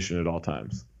mint condition at all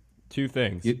times. 2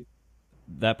 things.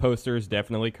 That poster is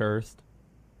definitely cursed.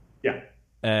 Yeah.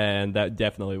 And that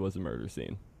definitely was a murder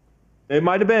scene. It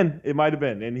might have been.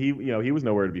 And he was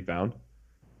nowhere to be found.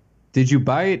 Did you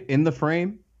buy it in the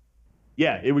frame?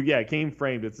 Yeah, it came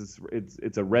framed.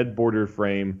 It's a red border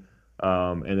frame.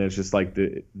 And it's just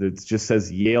it just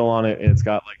says Yale on it, and it's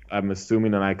got I'm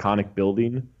assuming an iconic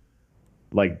building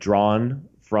drawn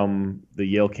from the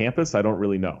Yale campus. I don't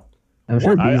really know. I'm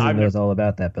sure Beasley knows all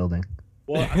about that building.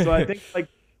 Well, so I think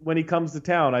when he comes to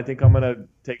town, I think I'm gonna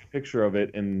take a picture of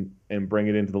it and bring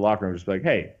it into the locker room. Just be like,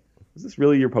 hey, is this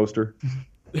really your poster?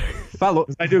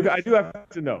 I do have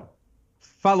to know.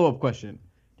 Follow-up question: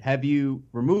 have you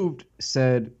removed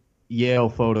said Yale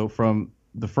photo from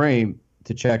the frame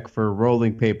to check for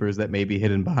rolling papers that may be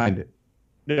hidden behind it?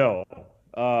 No.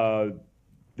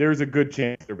 There's a good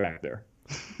chance they're back there.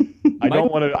 I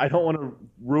don't want to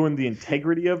ruin the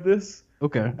integrity of this.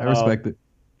 Okay, I respect it.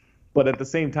 But at the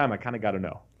same time, I kind of got to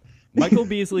know. Michael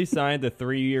Beasley signed a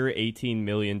 3-year, $18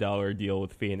 million deal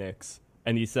with Phoenix,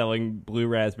 and he's selling blue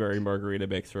raspberry margarita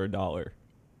mix for $1.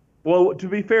 Well, to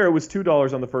be fair, it was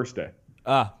 $2 on the first day.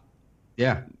 Ah.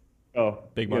 Yeah. Oh,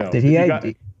 big money. Did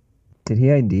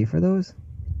he ID for those?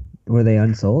 Were they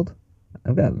unsold?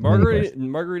 I've got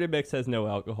Margarita mix has no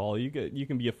alcohol. You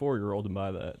can be a 4-year-old and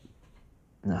buy that.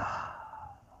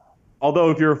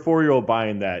 Although if you're a 4-year-old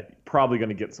buying that, you're probably going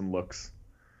to get some looks.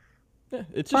 Yeah,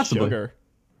 it's just Possibly. sugar.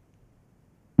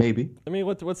 Maybe. I mean,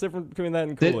 what's different between that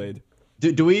and Kool-Aid?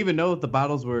 Do we even know that the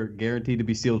bottles were guaranteed to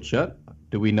be sealed shut?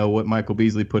 Do we know what Michael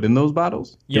Beasley put in those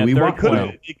bottles? Yeah,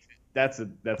 that's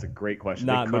a great question.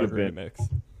 Not it could have margarita been mix.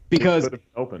 Because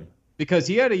open. Because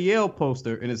he had a Yale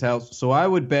poster in his house, so I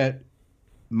would bet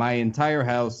my entire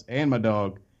house and my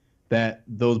dog that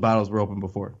those bottles were open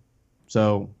before.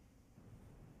 So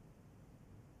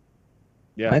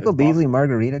Yeah, Michael it's Beasley, possible.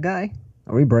 Margarita guy.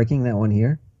 Are we breaking that one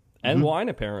here? And wine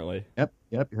apparently. Yep.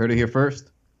 You heard it here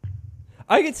first.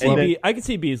 I could see And then- I could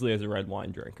see Beasley as a red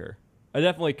wine drinker. I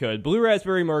definitely could. Blue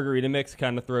raspberry margarita mix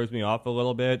kind of throws me off a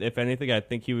little bit. If anything, I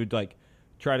think he would like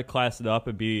try to class it up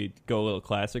and go a little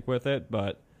classic with it.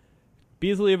 But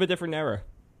Beasley of a different era.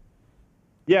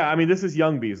 Yeah, I mean, this is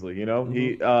young Beasley. You know,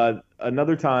 he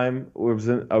another time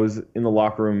I was in the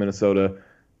locker room in Minnesota,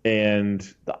 and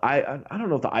I don't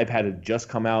know if the iPad had just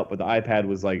come out, but the iPad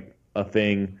was like a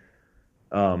thing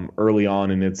early on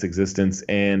in its existence,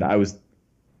 and I was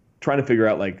trying to figure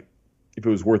out like if it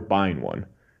was worth buying one,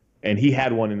 and he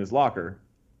had one in his locker,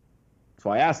 so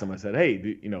I asked him. I said,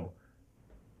 "Hey,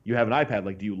 you have an iPad?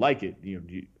 Like, do you like it?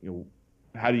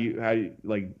 How do you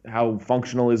like, how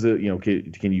functional is it?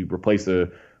 Can you replace a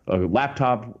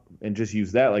laptop and just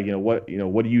use that? Like, what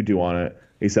do you do on it?"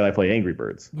 He said, "I play Angry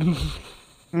Birds."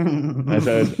 I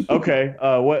said, "Okay,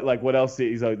 what else?"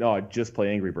 He's like, "No, I just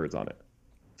play Angry Birds on it."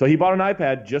 So he bought an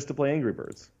iPad just to play Angry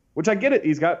Birds, which I get it.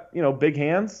 He's got big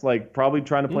hands. Like, probably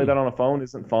trying to play that on a phone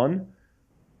isn't fun.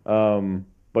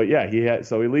 But yeah, he had,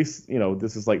 so at least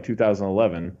this is like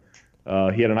 2011. He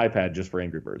had an iPad just for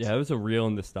Angry Birds. Yeah, it was a real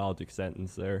nostalgic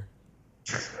sentence there.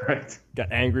 Right.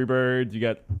 Got Angry Birds, you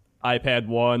got iPad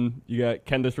 1, you got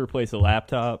can just replace a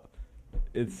laptop.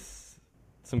 It's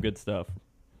some good stuff.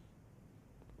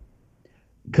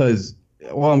 Because,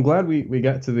 well, I'm glad we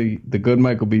got to the good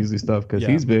Michael Beasley stuff, because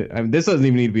he's been, I mean, this doesn't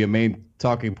even need to be a main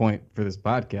talking point for this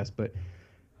podcast, but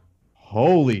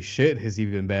holy shit, has he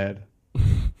been bad.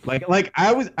 My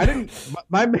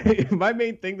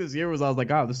main thing this year was I was like,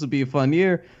 oh, this will be a fun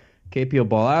year. KP will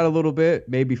ball out a little bit.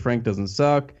 Maybe Frank doesn't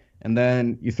suck. And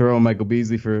then you throw in Michael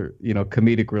Beasley for,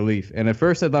 comedic relief. And at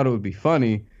first I thought it would be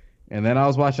funny. And then I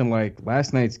was watching like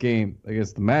last night's game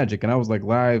against the Magic, and I was like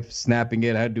live snapping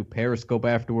it. I had to do Periscope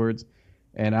afterwards.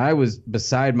 And I was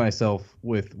beside myself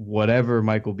with whatever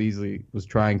Michael Beasley was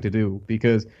trying to do.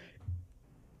 Because,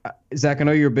 Zach, I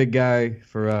know you're a big guy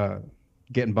for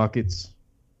getting buckets.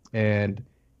 And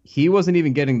he wasn't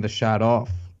even getting the shot off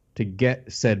to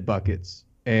get said buckets.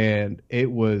 And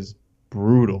it was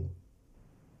brutal.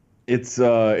 It's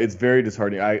very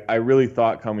disheartening. I really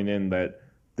thought coming in that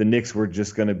the Knicks were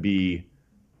just going to be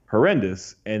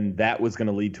horrendous, and that was going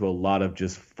to lead to a lot of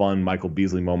just fun Michael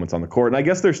Beasley moments on the court. And I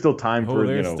guess there's still time for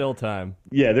there's still time.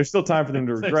 Yeah, there's still time for them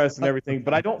to regress and everything,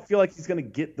 but I don't feel like he's going to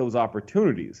get those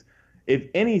opportunities. If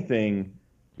anything,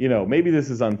 maybe this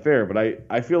is unfair, but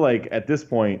I feel like at this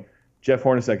point Jeff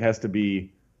Hornacek has to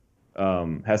be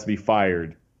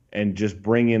fired and just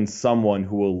bring in someone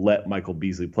who will let Michael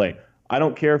Beasley play. I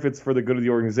don't care if it's for the good of the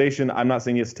organization. I'm not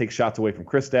saying he has to take shots away from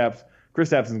Kristaps.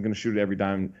 Kristaps isn't going to shoot it every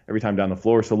time down the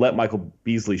floor, so let Michael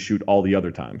Beasley shoot all the other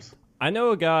times. I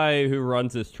know a guy who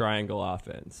runs this triangle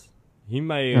offense. He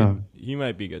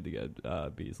might be good to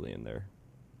get Beasley in there.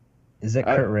 Is it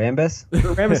Kurt Rambis?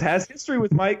 Kurt Rambis has history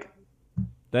with Mike.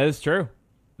 That is true.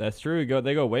 That's true.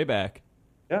 They go way back.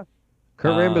 Yeah.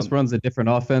 Kurt Rambis runs a different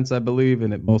offense, I believe,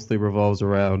 and it mostly revolves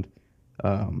around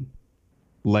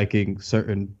liking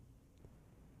certain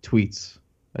tweets.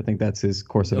 I think that's his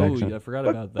course of action. I forgot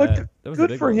about that. That was a good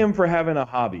big for one. him for having a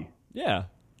hobby. Yeah.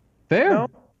 Fair. No?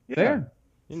 Yeah. Fair.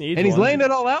 He needs And he's one. laying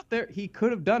it all out there. He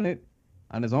could have done it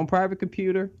on his own private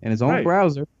computer and his own Right.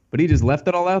 browser, but he just left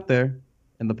it all out there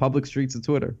in the public streets of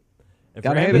Twitter. If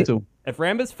Gotta hand it to him. If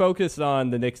Rambis focused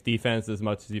on the Knicks defense as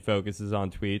much as he focuses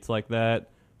on tweets like that,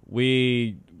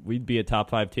 we'd be a top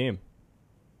 5 team.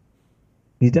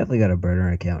 He's definitely got a burner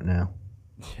account now.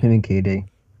 Him and KD.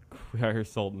 Queer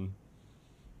Sultan.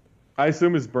 I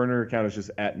assume his burner account is just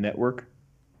at network.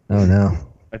 Oh no.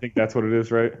 I think that's what it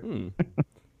is, right?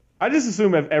 I just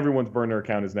assume everyone's burner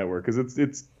account is network because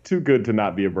it's too good to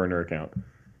not be a burner account.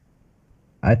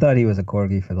 I thought he was a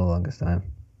corgi for the longest time.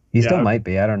 He still might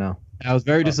be. I don't know. I was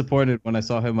very disappointed when I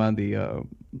saw him on the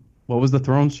what was the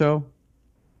Thrones show?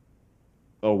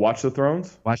 Oh, Watch the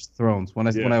Thrones? Watch the Thrones. When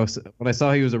I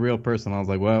saw he was a real person, I was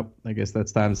like, well, I guess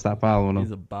that's time to stop following him.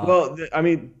 He's a bot. Well, I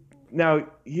mean, now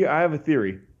here I have a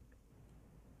theory.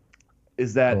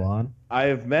 Is that Go on. I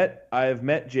have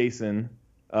met Jason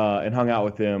and hung out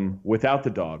with him without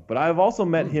the dog, but I have also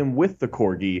met him with the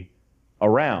corgi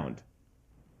around.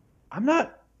 I'm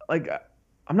not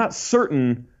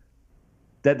certain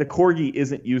that the corgi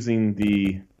isn't using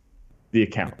the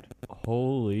account.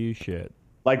 Holy shit.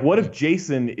 Like, what if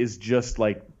Jason is just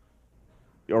like,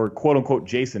 or quote unquote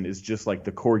Jason is just like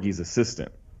the corgi's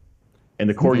assistant, and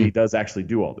the corgi does actually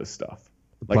do all this stuff?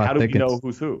 Like, Plot how do we thickens. know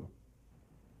who's who?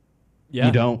 Yeah.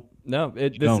 You don't. No, You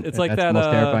don't. it's like That's that. the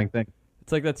most terrifying thing.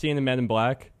 It's like that scene in Men in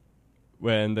Black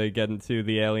when they get into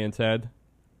the alien's head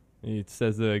It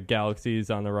says the galaxies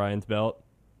on Orion's belt.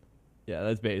 Yeah,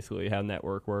 that's basically how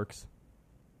network works.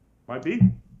 Might be.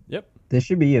 Yep. This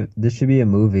should be a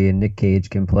movie, and Nick Cage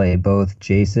can play both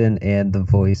Jason and the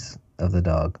voice of the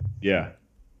dog. Yeah.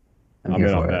 I'm I'm here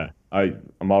in on for it. that.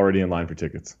 I'm already in line for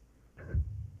tickets.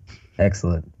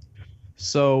 Excellent.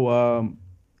 So,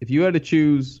 if you had to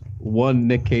choose one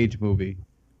Nick Cage movie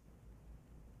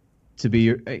to be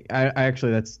your, I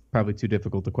actually, that's probably too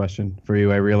difficult a question for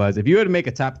you. I realize if you had to make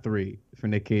a top 3 for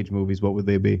Nick Cage movies, what would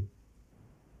they be?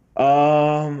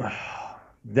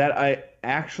 That I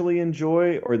actually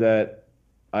enjoy, or that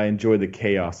I enjoy the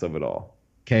chaos of it all.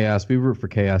 Chaos. We root for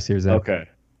chaos here, Zach. Okay.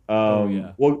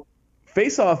 Yeah. Well,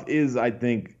 Face Off is, I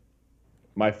think,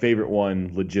 my favorite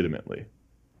one legitimately.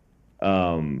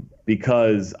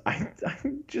 Because I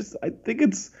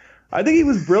think he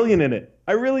was brilliant in it.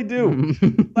 I really do.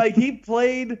 Like, he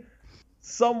played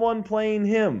someone playing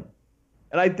him.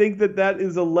 And I think that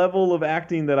is a level of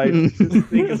acting that I just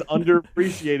think is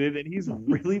underappreciated, and he's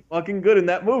really fucking good in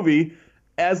that movie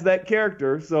as that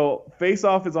character. So Face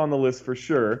Off is on the list for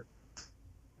sure.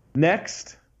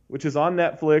 Next, which is on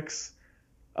Netflix,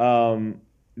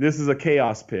 this is a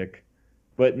chaos pick,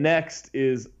 but next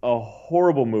is a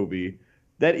horrible movie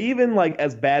that, even like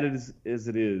as bad as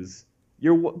it is,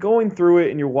 you're going through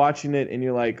it and you're watching it and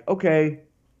you're like, okay,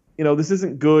 this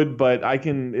isn't good, but I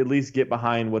can at least get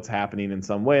behind what's happening in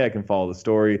some way. I can follow the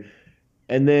story.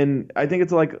 And then I think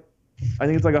it's like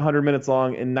 100 minutes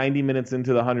long, and 90 minutes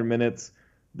into the 100 minutes,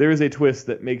 there is a twist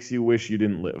that makes you wish you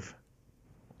didn't live.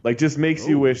 Like, just makes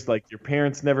you wish, like, your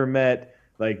parents never met,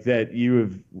 like, that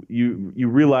you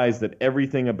realize that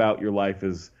everything about your life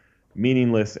is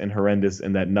meaningless and horrendous,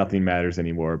 and that nothing matters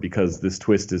anymore because this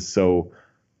twist is so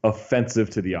offensive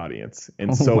to the audience.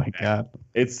 And God.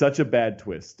 It's such a bad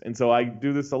twist. And so I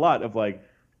do this a lot of, like,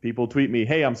 people tweet me,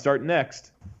 hey, I'm starting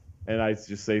next. And I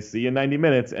just say, see you in 90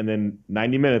 minutes. And then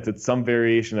 90 minutes, it's some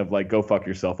variation of, like, go fuck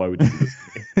yourself. Why would you do this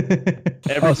to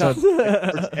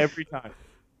me? Every time.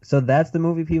 So that's the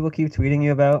movie people keep tweeting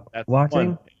you about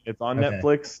watching? It's on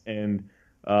Netflix. And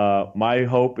my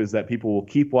hope is that people will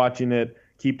keep watching it,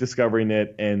 keep discovering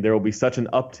it, and there will be such an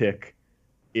uptick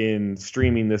in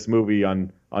streaming this movie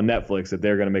on Netflix that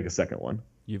they're going to make a second one.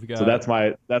 So that's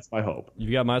my hope.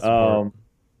 You've got my support.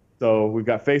 So we've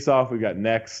got Face Off, we've got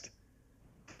Next.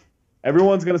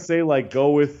 Everyone's going to say, like,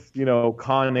 go with,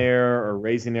 Con Air or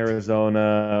Raising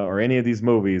Arizona or any of these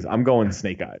movies. I'm going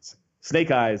Snake Eyes. Snake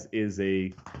Eyes is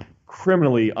a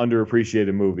criminally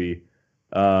underappreciated movie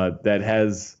that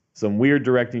has some weird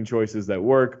directing choices that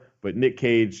work, but Nick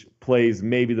Cage plays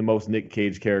maybe the most Nick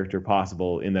Cage character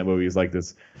possible in that movie. He's like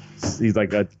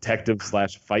a detective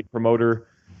 / fight promoter,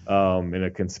 and a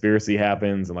conspiracy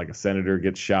happens, and like a senator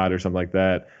gets shot or something like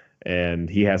that, and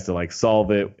he has to like solve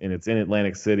it, and it's in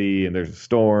Atlantic City, and there's a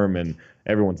storm, and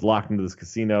everyone's locked into this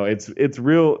casino. It's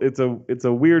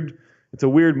a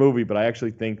weird movie, but I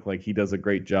actually think like he does a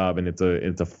great job, and it's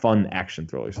a fun action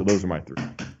thriller. So those are my 3.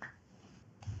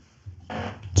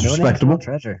 No National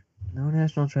Treasure. No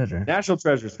National Treasure. National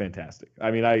Treasure is fantastic.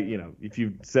 I mean, if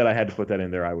you said I had to put that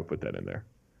in there, I would put that in there.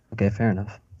 Okay, fair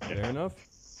enough. Fair enough.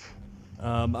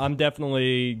 I'm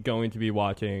definitely going to be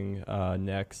watching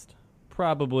Next.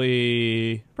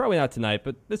 Probably not tonight,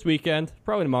 but this weekend.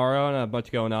 Probably tomorrow. I don't have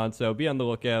much going on, so be on the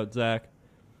lookout, Zach.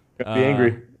 Be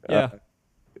angry. Yeah.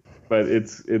 But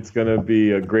it's going to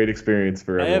be a great experience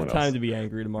for everyone else. I have time to be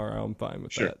angry tomorrow. I'm fine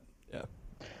with that. Yeah.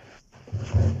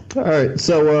 All right,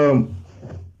 so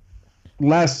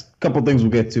last couple things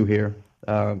we'll get to here.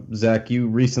 Zach, you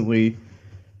recently,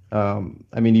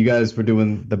 you guys were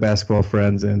doing the Basketball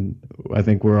Friends, and I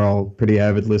think we're all pretty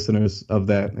avid listeners of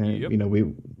that. And, Yep.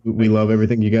 We love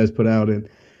everything you guys put out. And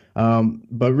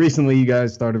but recently you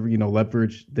guys started,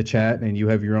 Leverage the Chat, and you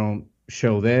have your own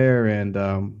show there. And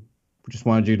we just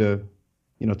wanted you to,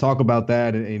 talk about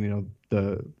that and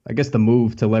the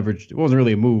move to Leverage. It wasn't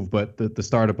really a move, but the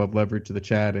startup of Leverage the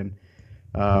Chat. And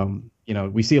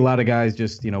we see a lot of guys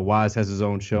just, Waz has his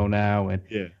own show now, and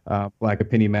Black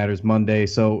Opinion Matters Monday.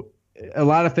 So a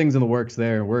lot of things in the works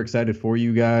there, and we're excited for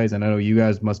you guys. And I know you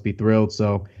guys must be thrilled.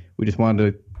 So we just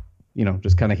wanted to,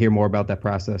 just kind of hear more about that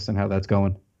process and how that's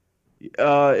going.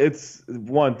 It's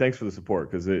thanks for the support,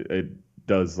 because it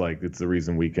does, like, it's the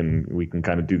reason we can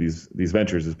kind of do these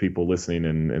ventures, is people listening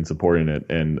and supporting it.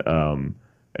 And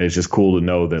it's just cool to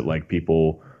know that, like,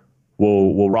 people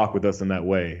will rock with us in that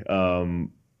way.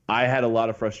 I had a lot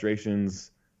of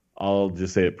frustrations, I'll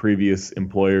just say, at previous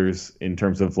employers in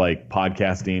terms of like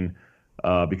podcasting,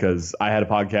 because I had a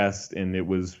podcast and it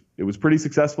was pretty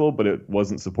successful, but it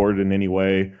wasn't supported in any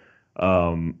way.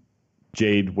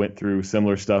 Jade went through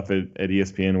similar stuff at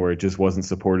ESPN where it just wasn't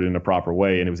supported in a proper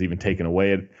way, and it was even taken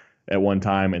away at one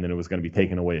time, and then it was going to be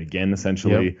taken away again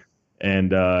essentially.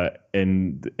 Yep.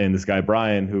 And this guy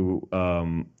Brian who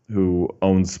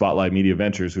owns Spotlight Media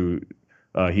Ventures, who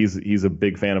he's a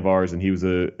big fan of ours, and he was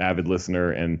an avid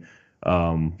listener. And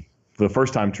the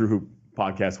first time True Hoop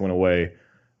podcast went away,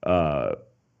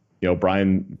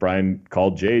 Brian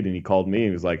called Jade, and he called me and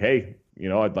he was like, hey,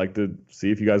 I'd like to see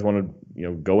if you guys want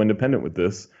to, go independent with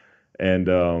this. And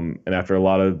after a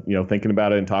lot of, thinking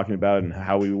about it and talking about it and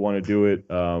how we want to do it,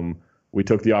 we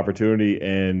took the opportunity.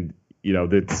 And,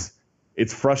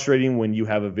 it's frustrating when you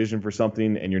have a vision for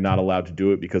something and you're not allowed to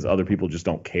do it because other people just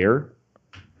don't care,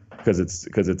 because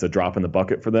it's a drop in the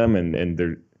bucket for them, and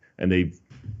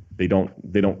they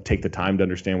don't take the time to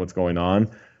understand what's going on.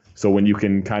 So when you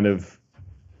can kind of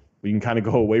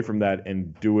go away from that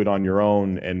and do it on your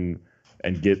own and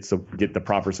get the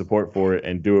proper support for it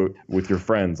and do it with your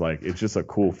friends, like, it's just a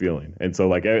cool feeling. And so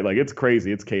like it's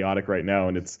crazy, it's chaotic right now,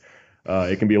 and it's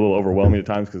it can be a little overwhelming at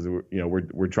times because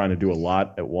we're trying to do a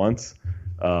lot at once.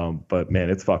 But man,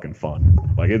 it's fucking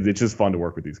fun. Like it's just fun to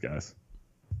work with these guys.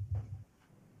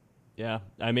 Yeah,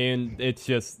 I mean, it's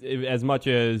just as much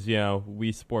as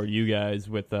we support you guys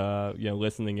with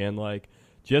listening in, like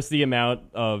just the amount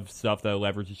of stuff that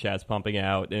Leverage the Chat's pumping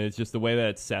out, and it's just the way that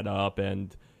it's set up,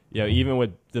 and even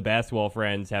with the Basketball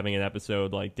Friends having an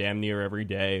episode like damn near every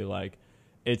day, like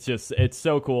it's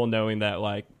so cool knowing that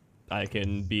like I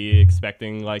can be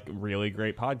expecting like really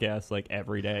great podcasts like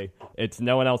every day. It's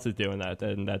no one else is doing that,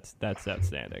 and that's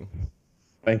outstanding.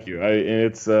 Thank you.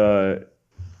 It's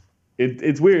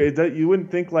weird. You wouldn't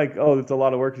think like, oh, it's a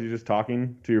lot of work because you're just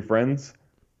talking to your friends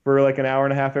for like an hour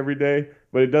and a half every day,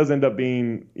 but it does end up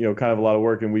being kind of a lot of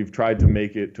work. And we've tried to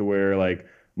make it to where like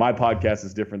my podcast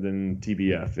is different than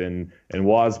TBF, and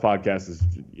Waz's podcast is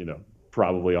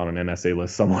probably on an NSA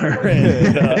list somewhere.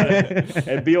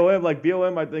 And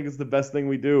BOM, I think is the best thing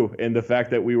we do. And the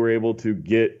fact that we were able to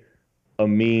get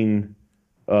Amin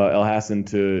El Hassan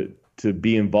to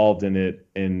be involved in it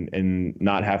and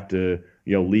not have to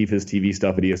leave his TV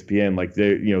stuff at ESPN. Like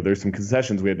there's some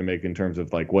concessions we had to make in terms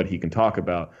of like what he can talk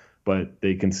about, but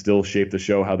they can still shape the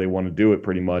show how they want to do it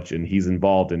pretty much. And he's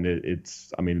involved in it.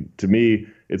 To me,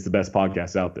 it's the best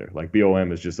podcast out there. Like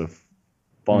BOM is just a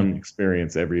fun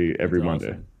experience every Monday.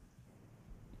 Awesome.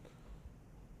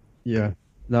 Yeah.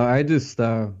 No, I just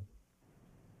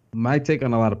my take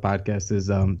on a lot of podcasts is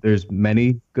there's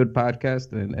many good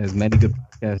podcasts, and as many good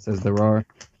podcasts as there are,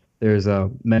 there's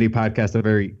many podcasts that are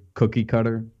very cookie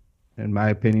cutter. In my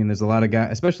opinion, there's a lot of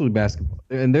guys, especially basketball,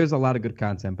 and there's a lot of good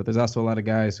content, but there's also a lot of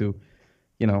guys who,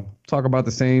 talk about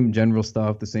the same general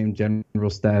stuff, the same general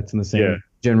stats in the same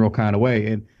general kind of way.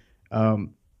 And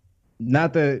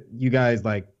not that you guys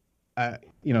like, I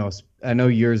know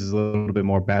yours is a little bit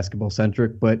more basketball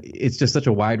centric, but it's just such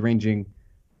a wide ranging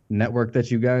network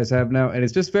that you guys have now. And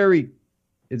it's just very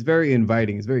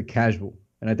inviting. It's very casual.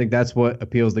 And I think that's what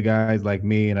appeals to guys like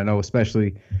me. And I know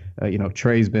especially,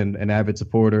 Trey's been an avid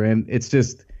supporter, and it's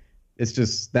just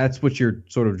that's what you're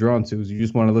sort of drawn to, is you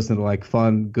just want to listen to like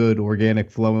fun, good, organic,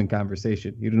 flowing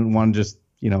conversation. You don't want to just,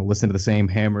 listen to the same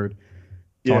hammered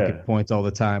talking points all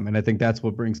the time. And I think that's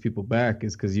what brings people back,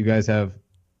 is because you guys have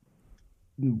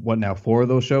 4 of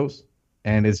those shows,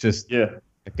 and it's just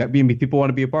people want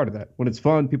to be a part of that. When it's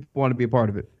fun, people want to be a part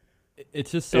of it.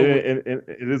 It's just so it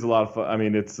is a lot of fun. I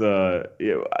mean, it's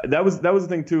that was the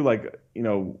thing too. Like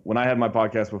when I had my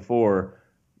podcast before,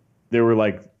 there were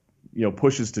like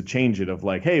pushes to change it, of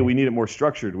like, hey, we need it more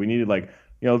structured. We needed like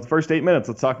the first 8 minutes,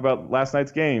 let's talk about last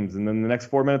night's games, and then the next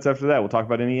 4 minutes after that, we'll talk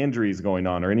about any injuries going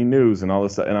on or any news and all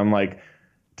this stuff. And I'm like,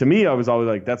 to me, I was always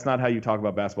like, that's not how you talk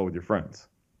about basketball with your friends.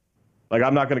 Like,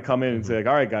 I'm not going to come in and say like,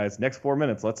 all right, guys, next 4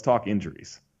 minutes, let's talk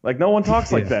injuries. Like, no one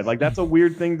talks like that. Like, that's a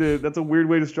weird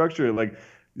way to structure it. Like,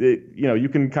 you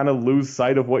can kind of lose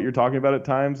sight of what you're talking about at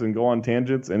times and go on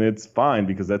tangents, and it's fine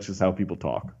because that's just how people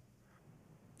talk.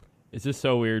 It's just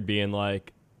so weird being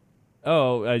like,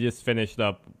 oh, I just finished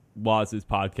up Waz's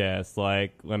podcast.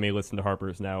 Like, let me listen to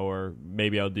Harper's now, or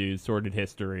maybe I'll do Sorted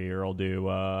History, or I'll do,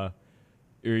 I'll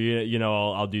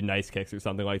do Nice Kicks or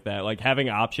something like that. Like, having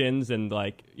options and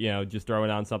like, just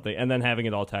throwing on something and then having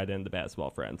it all tied into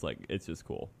Basketball Friends. Like, it's just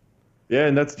cool. Yeah,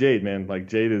 and that's Jade, man. Like,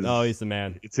 Jade is. Oh, he's the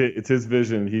man. It's his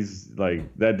vision. He's like,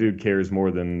 that dude cares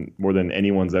more than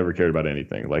anyone's ever cared about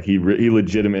anything. Like, he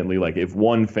legitimately, like, if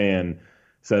one fan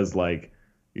says like,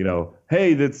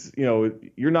 hey, that's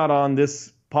you're not on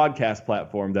this podcast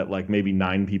platform that like maybe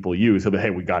 9 people use, he'll be, hey,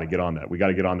 we got to get on that. We got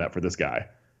to get on that for this guy.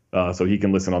 so he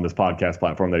can listen on this podcast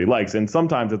platform that he likes. And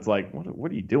sometimes it's like,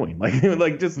 what are you doing?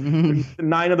 Like just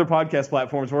 9 other podcast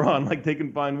platforms we're on. Like they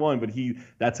can find one, but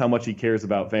that's how much he cares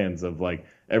about fans of like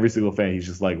every single fan. He's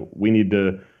just like, we need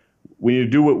to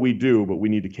do what we do, but we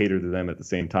need to cater to them at the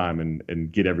same time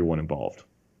and get everyone involved.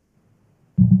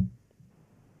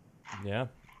 Yeah,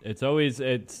 I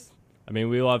mean,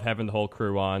 we love having the whole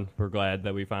crew on. We're glad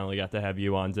that we finally got to have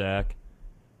you on, Zach.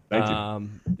 Thank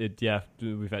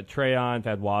you. We've had Trey on,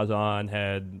 had Waz on,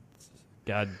 getting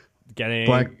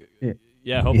Black.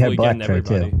 yeah, hopefully Black getting Trey,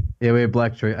 everybody. too. Yeah, we had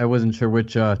Black Trey. I wasn't sure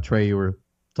which Trey you were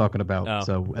talking about, Oh.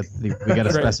 so I think we got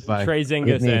to specify. Trey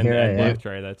Zingas Me, and here I am. Black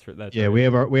Trey. That's Yeah,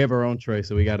 right. we have our own Trey,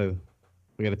 so we got to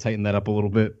tighten that up a little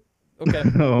bit. Okay.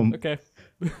 Um, Okay.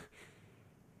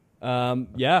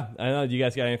 Yeah, I don't know. Do you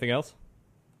guys got anything else?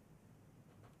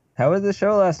 How was the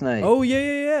show last night? Oh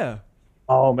yeah.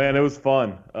 Oh man, it was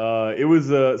fun. It's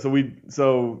the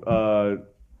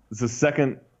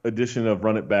second edition of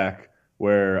Run It Back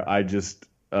where I just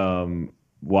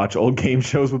watch old game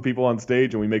shows with people on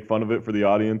stage and we make fun of it for the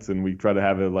audience and we try to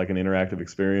have an interactive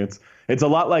experience. It's a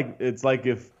lot like it's like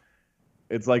a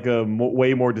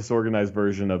way more disorganized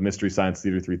version of Mystery Science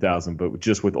Theater 3000, but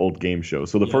just with old game shows.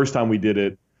 So the first time we did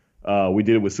it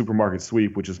with Supermarket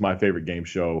Sweep, which is my favorite game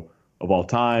show of all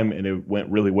time, and it went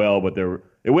really well. But there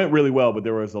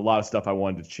was a lot of stuff I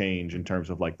wanted to change in terms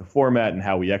of like the format and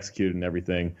how we executed and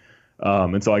everything.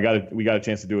 And so we got a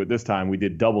chance to do it this time. We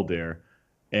did Double Dare,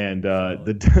 and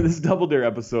this Double Dare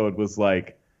episode was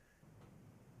like,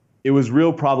 it was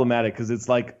real problematic because it's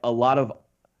like a lot of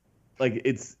like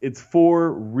it's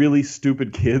 4 really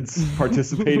stupid kids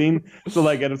participating. So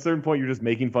like at a certain point you're just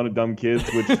making fun of dumb kids,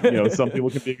 which some people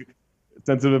can be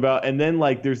sensitive about. And then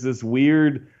like they're just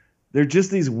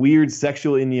these weird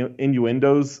sexual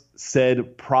innuendos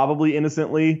said probably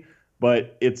innocently,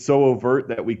 but it's so overt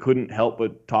that we couldn't help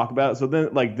but talk about it. So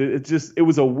then like it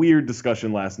was a weird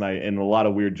discussion last night and a lot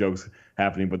of weird jokes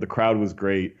happening, but the crowd was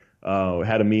great.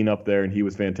 Had Amin up there and he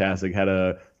was fantastic. Had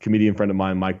a comedian friend of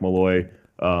mine, Mike Malloy,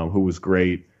 who was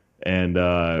great. And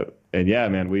yeah,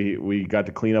 man, we got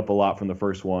to clean up a lot from the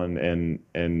first one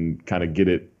and kind of get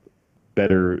it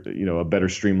better, a better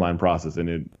streamlined process.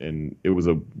 And it was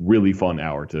a really fun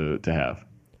hour to have.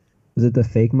 Was it the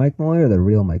fake Mike Malloy or the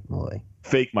real Mike Malloy?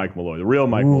 Fake Mike Malloy. The real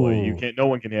Mike Malloy. No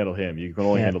one can handle him. You can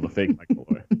only handle the fake Mike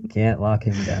Malloy. Can't lock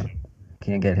him down.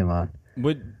 Can't get him on.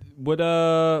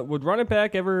 Would Run It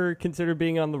Back ever consider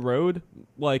being on the road?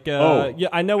 Like, yeah,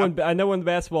 I know when the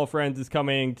Basketball Friends is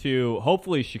coming to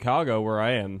hopefully Chicago, where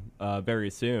I am,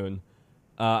 very soon.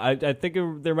 I think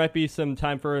there might be some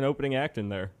time for an opening act in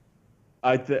there.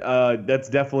 That's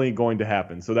definitely going to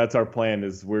happen. So that's our plan.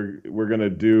 Is we're gonna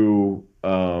do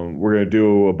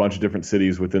a bunch of different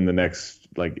cities within the next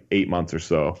like 8 months or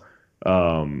so.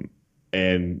 And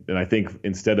I think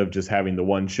instead of just having the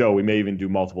one show, we may even do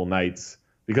multiple nights.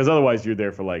 Because otherwise you're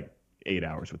there for like 8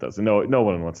 hours with us, and no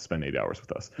one wants to spend 8 hours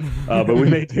with us. But we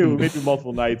may do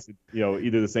multiple nights,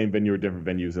 either the same venue or different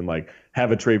venues, and like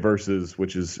have a Trey Versus,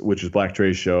 which is Black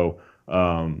Trey's show,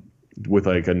 with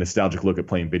like a nostalgic look at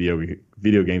playing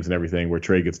video games and everything, where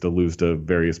Trey gets to lose to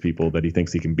various people that he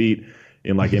thinks he can beat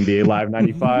in like NBA Live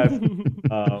 95.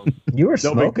 You were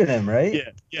smoking him, right?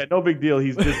 Yeah, no big deal.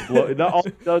 He's just all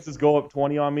he does is go up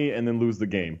 20 on me and then lose the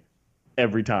game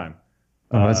every time.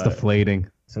 Oh, that's deflating.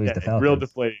 So he's the Falcons. Real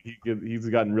deflated. He's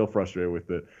gotten real frustrated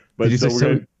with it. But so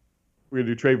we're gonna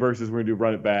do Trey Versus. We're gonna do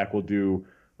Run It Back. We'll do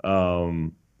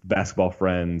Basketball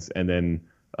Friends, and then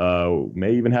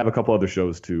may even have a couple other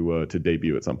shows to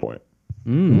debut at some point.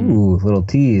 Ooh, little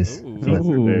tease.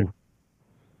 Ooh.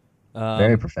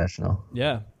 Very professional.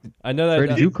 Yeah, I know that. Where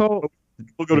did you call?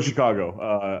 We'll go to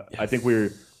Chicago. I think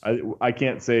I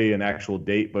can't say an actual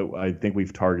date, but I think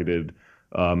we've targeted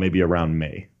maybe around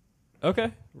May.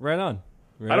 Okay, right on.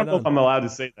 I don't know if I'm allowed to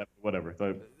say that, but whatever.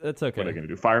 That's okay. What are they going to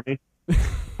do? Fire me?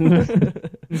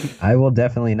 I will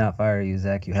definitely not fire you,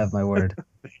 Zach. You have my word.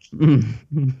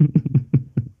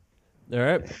 All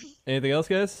right. Anything else,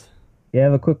 guys? Yeah, I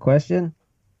have a quick question.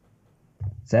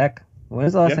 Zach, when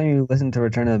was the last time you listened to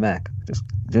Return of the Mac?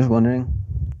 Just wondering.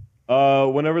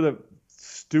 Whenever the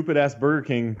stupid ass Burger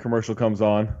King commercial comes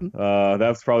on,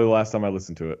 that's probably the last time I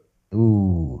listened to it.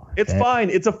 Ooh. It's fine.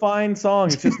 It's a fine song.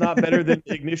 It's just not better than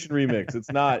the Ignition remix.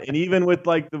 It's not. And even with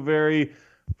like the very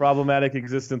problematic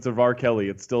existence of R. Kelly,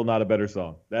 it's still not a better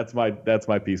song. That's my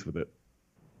piece with it.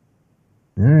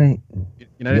 All right.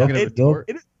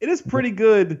 It is pretty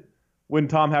good when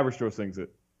Tom Haberstroh sings it.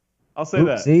 I'll say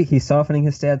that. See, he's softening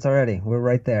his stats already. We're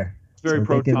right there. It's very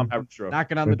pro Tom Haberstroh.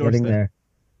 Knocking on We're the doorstep. getting there.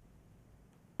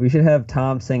 We should have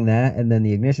Tom sing that and then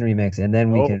the Ignition remix, and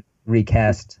then we can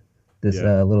recast this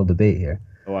little debate here.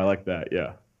 Oh, I like that.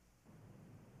 Yeah.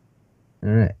 All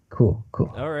right, cool.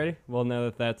 Alrighty. Well, now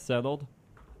that that's settled,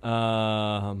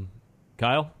 Kyle,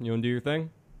 you want to do your thing?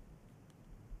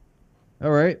 All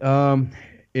right.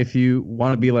 If you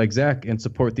want to be like Zach and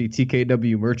support the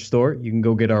TKW merch store, you can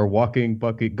go get our Walking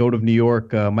Bucket Goat of New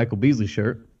York Michael Beasley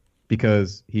shirt,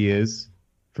 because he is,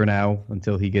 for now,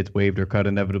 until he gets waived or cut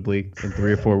inevitably in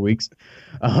 3 or 4 weeks.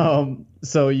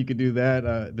 So you could do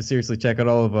that. But seriously, check out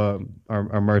all of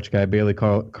our merch guy, Bailey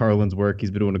Carlin's work.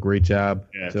 He's been doing a great job.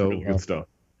 Yeah, it's so, really good stuff.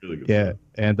 Really good Yeah, stuff.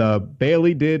 and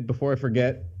Bailey did, before I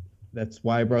forget, that's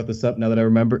why I brought this up now that I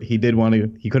remember, he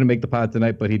couldn't make the pod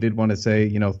tonight, but he did want to say,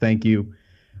 thank you,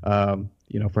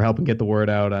 for helping get the word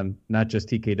out on not just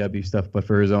TKW stuff, but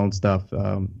for his own stuff.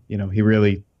 He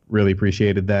really, really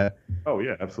appreciated that. Oh,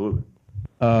 yeah, absolutely.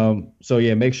 So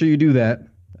yeah, make sure you do that.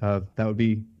 That would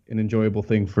be an enjoyable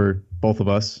thing for both of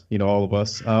us, all of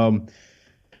us.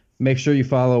 Make sure you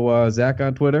follow Zach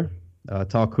on Twitter,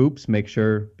 Talk Hoops. Make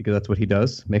sure, because that's what he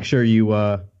does. Make sure you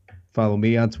follow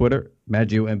me on Twitter,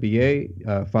 Maggio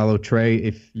NBA. Follow Trey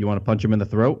if you want to punch him in the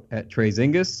throat at Trey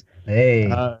Zingas.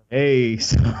 Hey.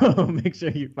 So make sure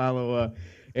you follow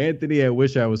Anthony at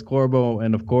Wish I Was Corbo,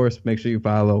 and of course, make sure you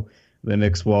follow the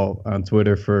Knicks Wall on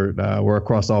Twitter. We're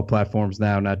across all platforms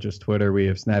now, not just Twitter. We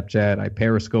have Snapchat. I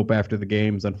Periscope after the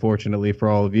games, unfortunately for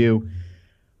all of you.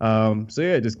 So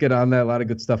yeah, just get on that. A lot of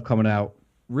good stuff coming out.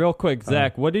 Real quick,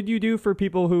 Zach, what did you do for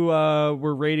people who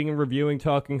were rating and reviewing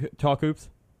Talk Hoops?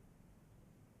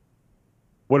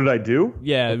 What did I do?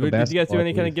 Yeah, Like did you guys do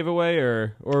any kind of giveaway,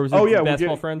 or was it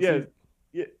basketball friends?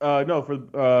 No,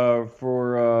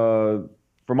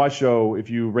 for my show, if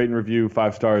you rate and review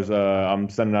 5 stars, I'm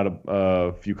sending out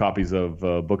a few copies of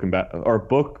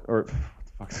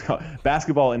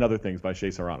Basketball and Other Things by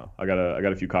Shea Serrano. I got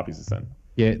a few copies to send.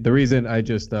 Yeah, the reason I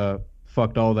just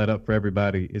fucked all that up for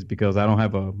everybody is because I don't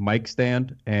have a mic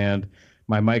stand, and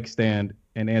my mic stand,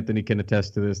 and Anthony can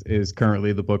attest to this, is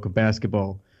currently the Book of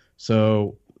Basketball.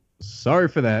 So sorry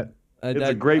for that. It's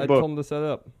a great book. I told him to set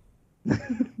up.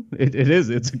 It is.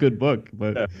 It's a good book,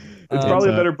 but yeah. It's probably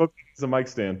a better book than a mic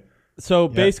stand. So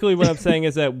basically, what I'm saying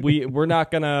is that we're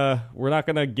not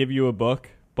gonna give you a book,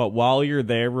 but while you're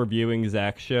there reviewing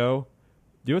Zach's show,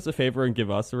 do us a favor and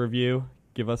give us a review.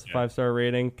 Give us a 5-star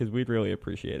rating, because we'd really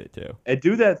appreciate it too. And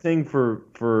do that thing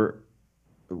for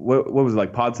what was it,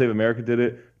 like Pod Save America did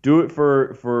it. Do it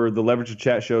for the Leverage to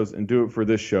Chat shows, and do it for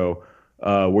this show,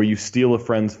 where you steal a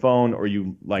friend's phone, or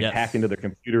you hack into their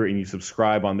computer and you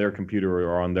subscribe on their computer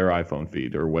or on their iPhone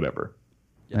feed or whatever.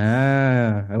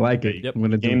 I like it. Yep. I'm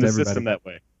gonna Game do the it to system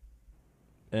everybody.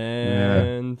 that way.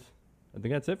 And I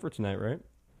think that's it for tonight, right?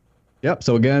 Yep.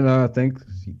 So again,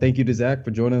 thank you to Zach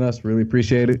for joining us. Really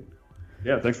appreciate it.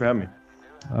 Yeah, thanks for having me.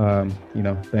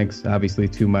 Thanks obviously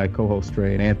to my co-host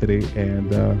Trey and Anthony,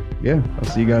 and I'll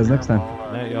see you guys next time.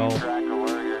 Night, y'all. All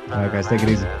right, guys, take it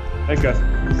easy. Thanks, guys.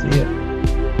 See ya.